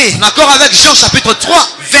 3. En accord avec Jean chapitre 3.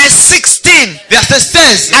 Verse 16. Verset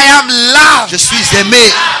 16. I am loved. Je suis aimé.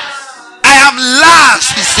 I am loved.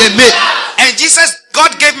 Je suis aimé. And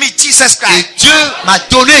God gave me Jesus Et Christ. Dieu m'a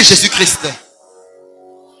donné Jésus-Christ.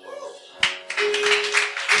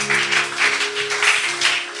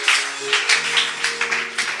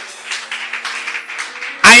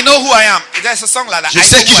 I know who I am. There's a song like that. Je I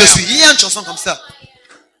sais know qui who je I am. suis. Il y a une chanson comme ça.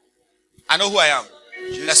 I know who I am.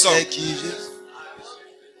 Je The song. sais qui je suis.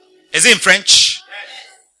 Is it in French?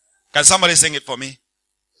 Can somebody sing it for me?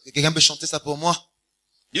 Quelqu'un peut chanter ça pour moi?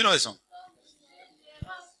 You know the song.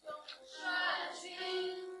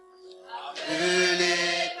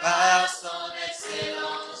 Appelé par son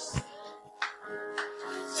excellence,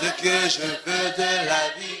 ce que je veux de la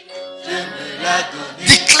vie, Dieu me l'a donné.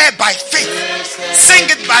 Declare by faith. Sing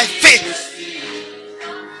it by faith.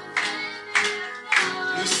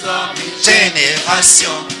 Nous sommes une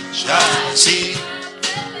Génération choisie.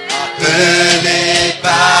 appelée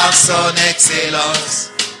par son excellence,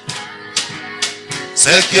 Ce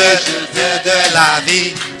que je veux de la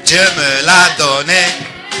vie, Dieu me l'a donné.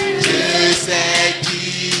 Je sais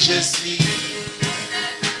qui je suis.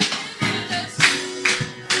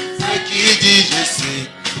 Ce qu'il dit je suis.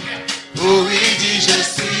 Oh oui, dit je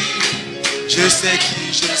suis. Je sais qui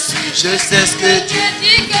je suis. Je sais ce que Dieu Je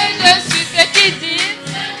dis que je suis ce qu'il dit.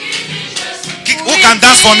 Who can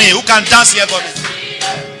dance for me? Who can dance here for me?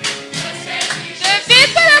 Je vis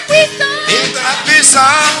par la puissance. Et de la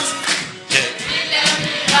puissance.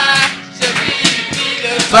 Je vis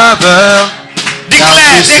le faveur.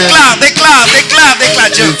 Déclare.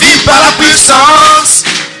 Je vis par la puissance.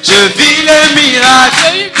 Je vis le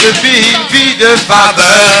miracle. Je vis une vie de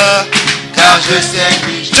faveur. Car je sais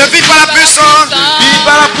qui je Je vis par la puissance. vis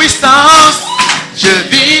par la puissance. Je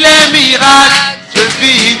vis les miracles. Je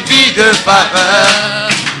vis une vie de faveur.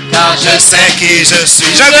 Car Je sais qui je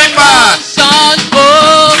suis. Je vis pas. chante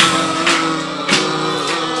haut.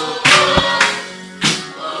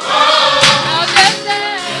 Car je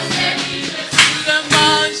sais, tout le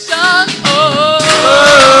monde chante haut.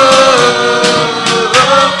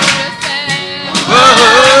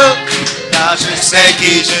 car je sais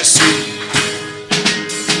qui je suis.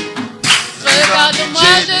 Regarde-moi,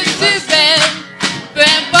 je suis belle. Peu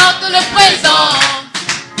importe le présent.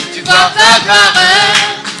 Tu vois ta gloire.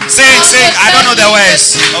 Sing. I don't know the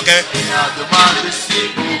words. Okay. Regarde-moi, je suis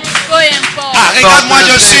beau. Peu importe. Ah, regarde-moi,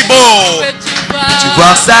 je suis beau. Que Tu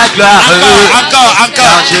vois sa gloire. Encore.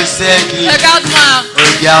 Car je sais qui. Regarde-moi.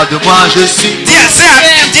 Regarde-moi, je suis beau.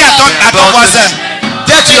 Dis à ton voisin.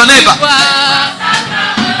 Tiens, tu en es pas.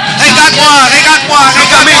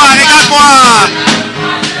 Regarde-moi.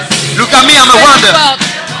 Look at me, I'm a wonder.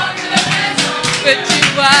 Que tu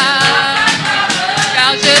vois,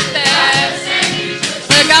 car je sais.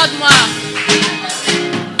 Regarde-moi,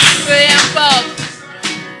 peu importe.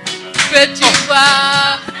 Que tu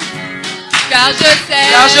vois, car je sais.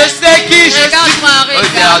 Car je sais qui je suis. Regarde-moi,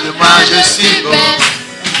 Regarde-moi, je suis beau.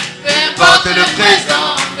 Peu importe le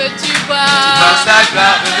présent. Que tu Dans vois, sa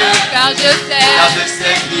gloire. car je Car sais. je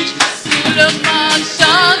sais qui je suis. Tout le monde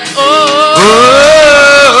chante. Oh, oh,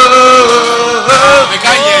 oh, oh.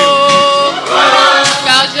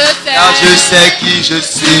 Car je sais. Car je sais qui je Tout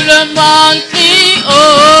suis. le monde crie Oh, oh.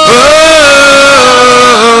 oh,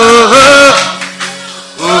 oh,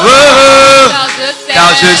 oh, oh. Car je sais.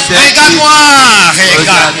 Car je sais qui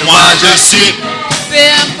Regarde-moi, je suis. Peu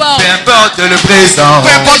importe. Peu importe le présent. Peu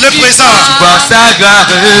importe le présent. Vois sa gloire.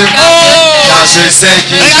 Oh, Car je sais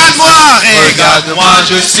qui je suis. Regarde-moi,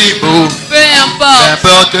 je suis beau. Peu Peu importe.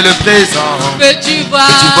 importe le présent. Que tu vois.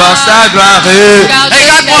 Que tu vois sa gloire. Car je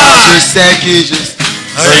Regarde-moi. Car sais. je sais qui je suis.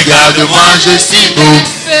 Regarde-moi, je suis beau.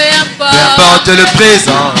 Peu Peu importe. importe le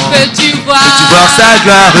présent. Que tu vois. Que tu vois sa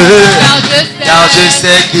gloire. Car je sais. Car je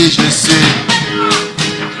sais qui je suis.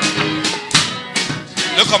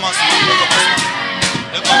 Le commencement.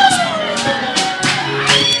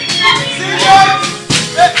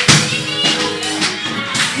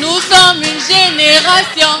 Nous sommes une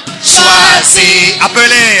génération Choisi,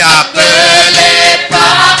 appelé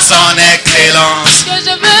par son excellence. que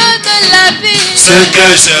je veux de la vie. Ce que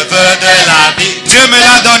je veux de la vie, Dieu me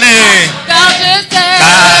l'a donné. Car je sais.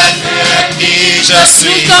 Car qui je Nous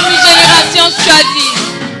suis. sommes une génération choisie.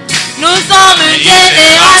 Nous sommes une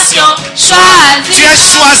génération choisie. Tu es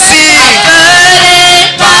choisi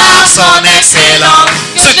Appelée par son excellence.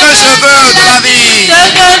 Ce que je veux de la vie, Ce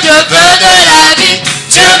que je veux de la vie,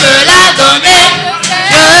 Dieu me l'a donné.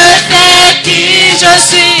 Je sais qui je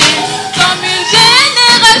suis. Nous sommes une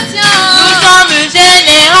génération. Nous sommes une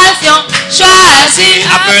génération choisie.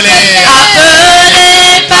 Appelée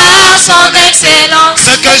par son excellence.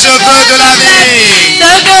 ce que je veux de la vie.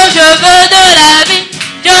 Ce que je veux de la vie,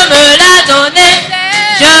 Dieu me l'a donné.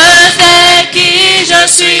 Je sais qui je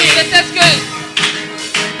suis.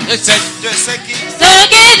 Je sais qui. Ce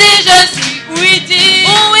qui dit je suis, oui dit,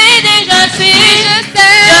 je suis.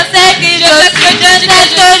 Je sais qui je suis, je sais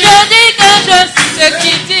que je dis que je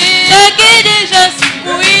suis. Ce qui dit je suis,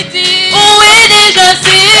 oui dit, je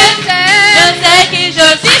suis. Je sais qui je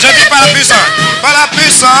suis. Je vis par la puissance. Par la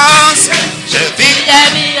puissance, je vis. Des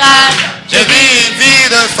miracles. Je vis une vie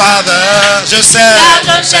de faveur. Je sais.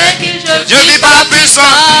 Car je sais qui je suis. Je vis par la puissance.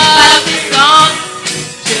 Par la puissance.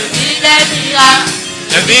 Je vis des miracles.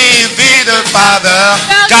 Je vis une vie de faveur.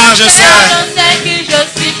 Car je sais. Je sais qui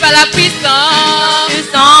je suis par la puissance.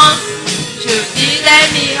 Je vis des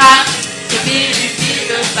miracles. Je vis une vie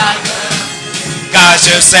de faveur. Car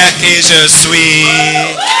je sais qui je suis.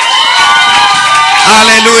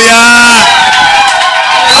 Alléluia.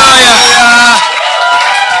 Alléluia.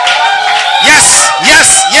 Yes.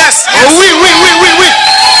 Oh oui.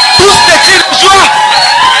 Tous des cris de joie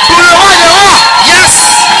pour le roi des rois. Yes.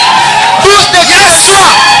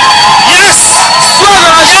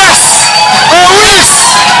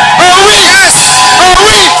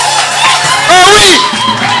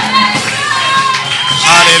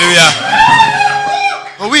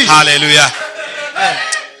 Hallelujah.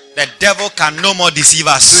 The devil can no more deceive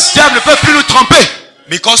Le us diable ne peut plus nous tromper.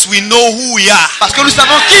 because we know who we are. Parce que nous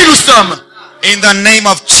savons qui nous sommes. In the name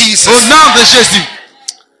of Jesus. Au nom de Jésus.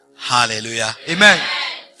 Hallelujah. Amen.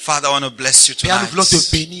 Father, I want to bless you Père, nous tonight. voulons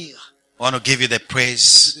te bénir. I want to give you the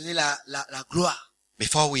praise. Te donner la gloire.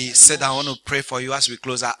 Before we sit down, I want to pray for you as we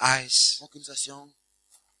close our eyes. Avant que nous assions,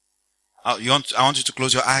 I want you to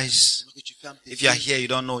close your eyes. j'aimerais que tu fermes tes If you are yeux. here, you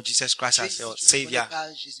don't know Jesus Christ Si as your tu ne connais Savior.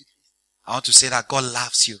 pas Jésus-Christ, I want to say that God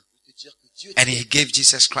loves you je veux te dire que Dieu and t'aime He gave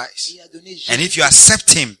Jesus et Christ. il a donné And Jésus. if you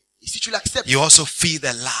accept Him, Et si tu l'acceptes, you also feel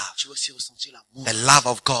the love, tu vas aussi ressentir l'amour. the love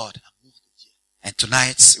of God. L'amour de Dieu. And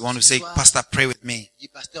tonight, we want to say, Pastor, pray with me. Dis,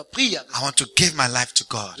 pasteur, prie avec I moi. want to give my life to Je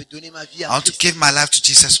God. veux donner ma vie I à want to Christ. give my life to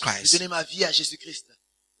Jesus Je veux Christ. donner ma vie à Jésus-Christ.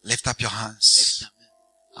 Lift up your Lève hands. ta main.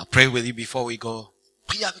 I'll pray with you before we go.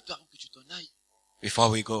 Prie avec toi avant que tu t'en ailles. Before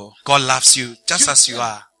we go. God loves you just as you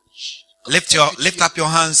are. Lift up your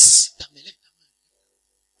hands Ta main, lève ta main.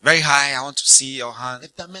 very high. I want to see your hand.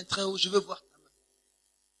 Lève ta main très haut. Je veux voir ta main.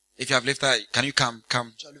 If you have lifted, can you come?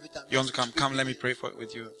 Come. Tu as levé ta main. You want to come? Tu peux Come, let me venir. pray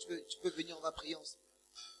with you. Tu peux venir, on va prier ensemble.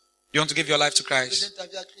 You want to give your life to Tu veux Christ? donner ta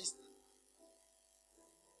vie à Christ.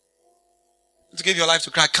 To give your life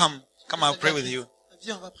to Christ, come. Come, I'll pray with you.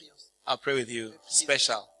 Viens, on va prier ensemble. I'll pray with you.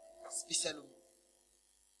 Special. Spécialement.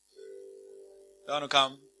 You want to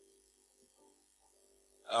come?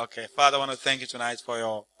 Okay. Father, I want to thank you tonight for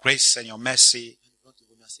your grace and your mercy. Nous voulons te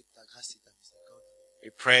remercier pour ta grâce et ta miséricorde.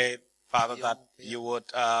 We pray, Father, that you would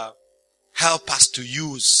help us to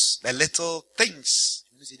use the little things,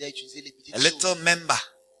 Tu veux nous aider à utiliser les petites a choses, little member.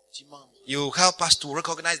 petits membres. You help us to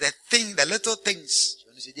recognize the little things Tu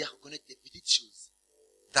vas nous aider à reconnaître les petites choses.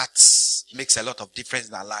 that makes a lot of difference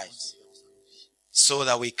in our lives, so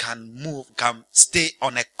that we can stay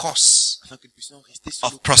on a course Afin que nous puissions rester sur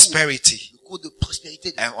of prosperity le cours de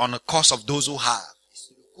prospérité. and on a course of those who have.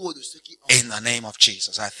 Sur le cours de ceux qui ont. In the name of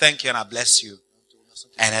Jesus, I thank you and I bless you. Nous te remercions.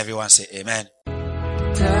 And everyone say amen.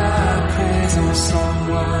 Ta présence en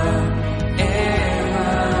moi est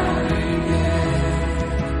ma lumière.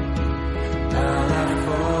 Par la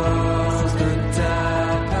force de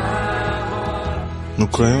ta parole. Nous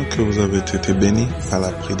croyons que vous avez été bénis par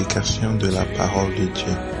la prédication de la parole de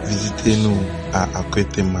Dieu. Visitez-nous à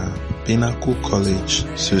Akwetema Pinnacle College,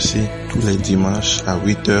 ceci tous les dimanches à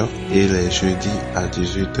 8h et les jeudis à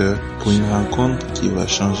 18h pour une rencontre qui va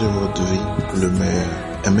changer votre vie pour le meilleur.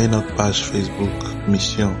 Aimez notre page Facebook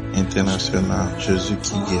Mission Internationale Jésus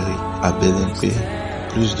qui guérit à BLMP.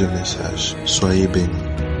 Plus de messages. Soyez bénis.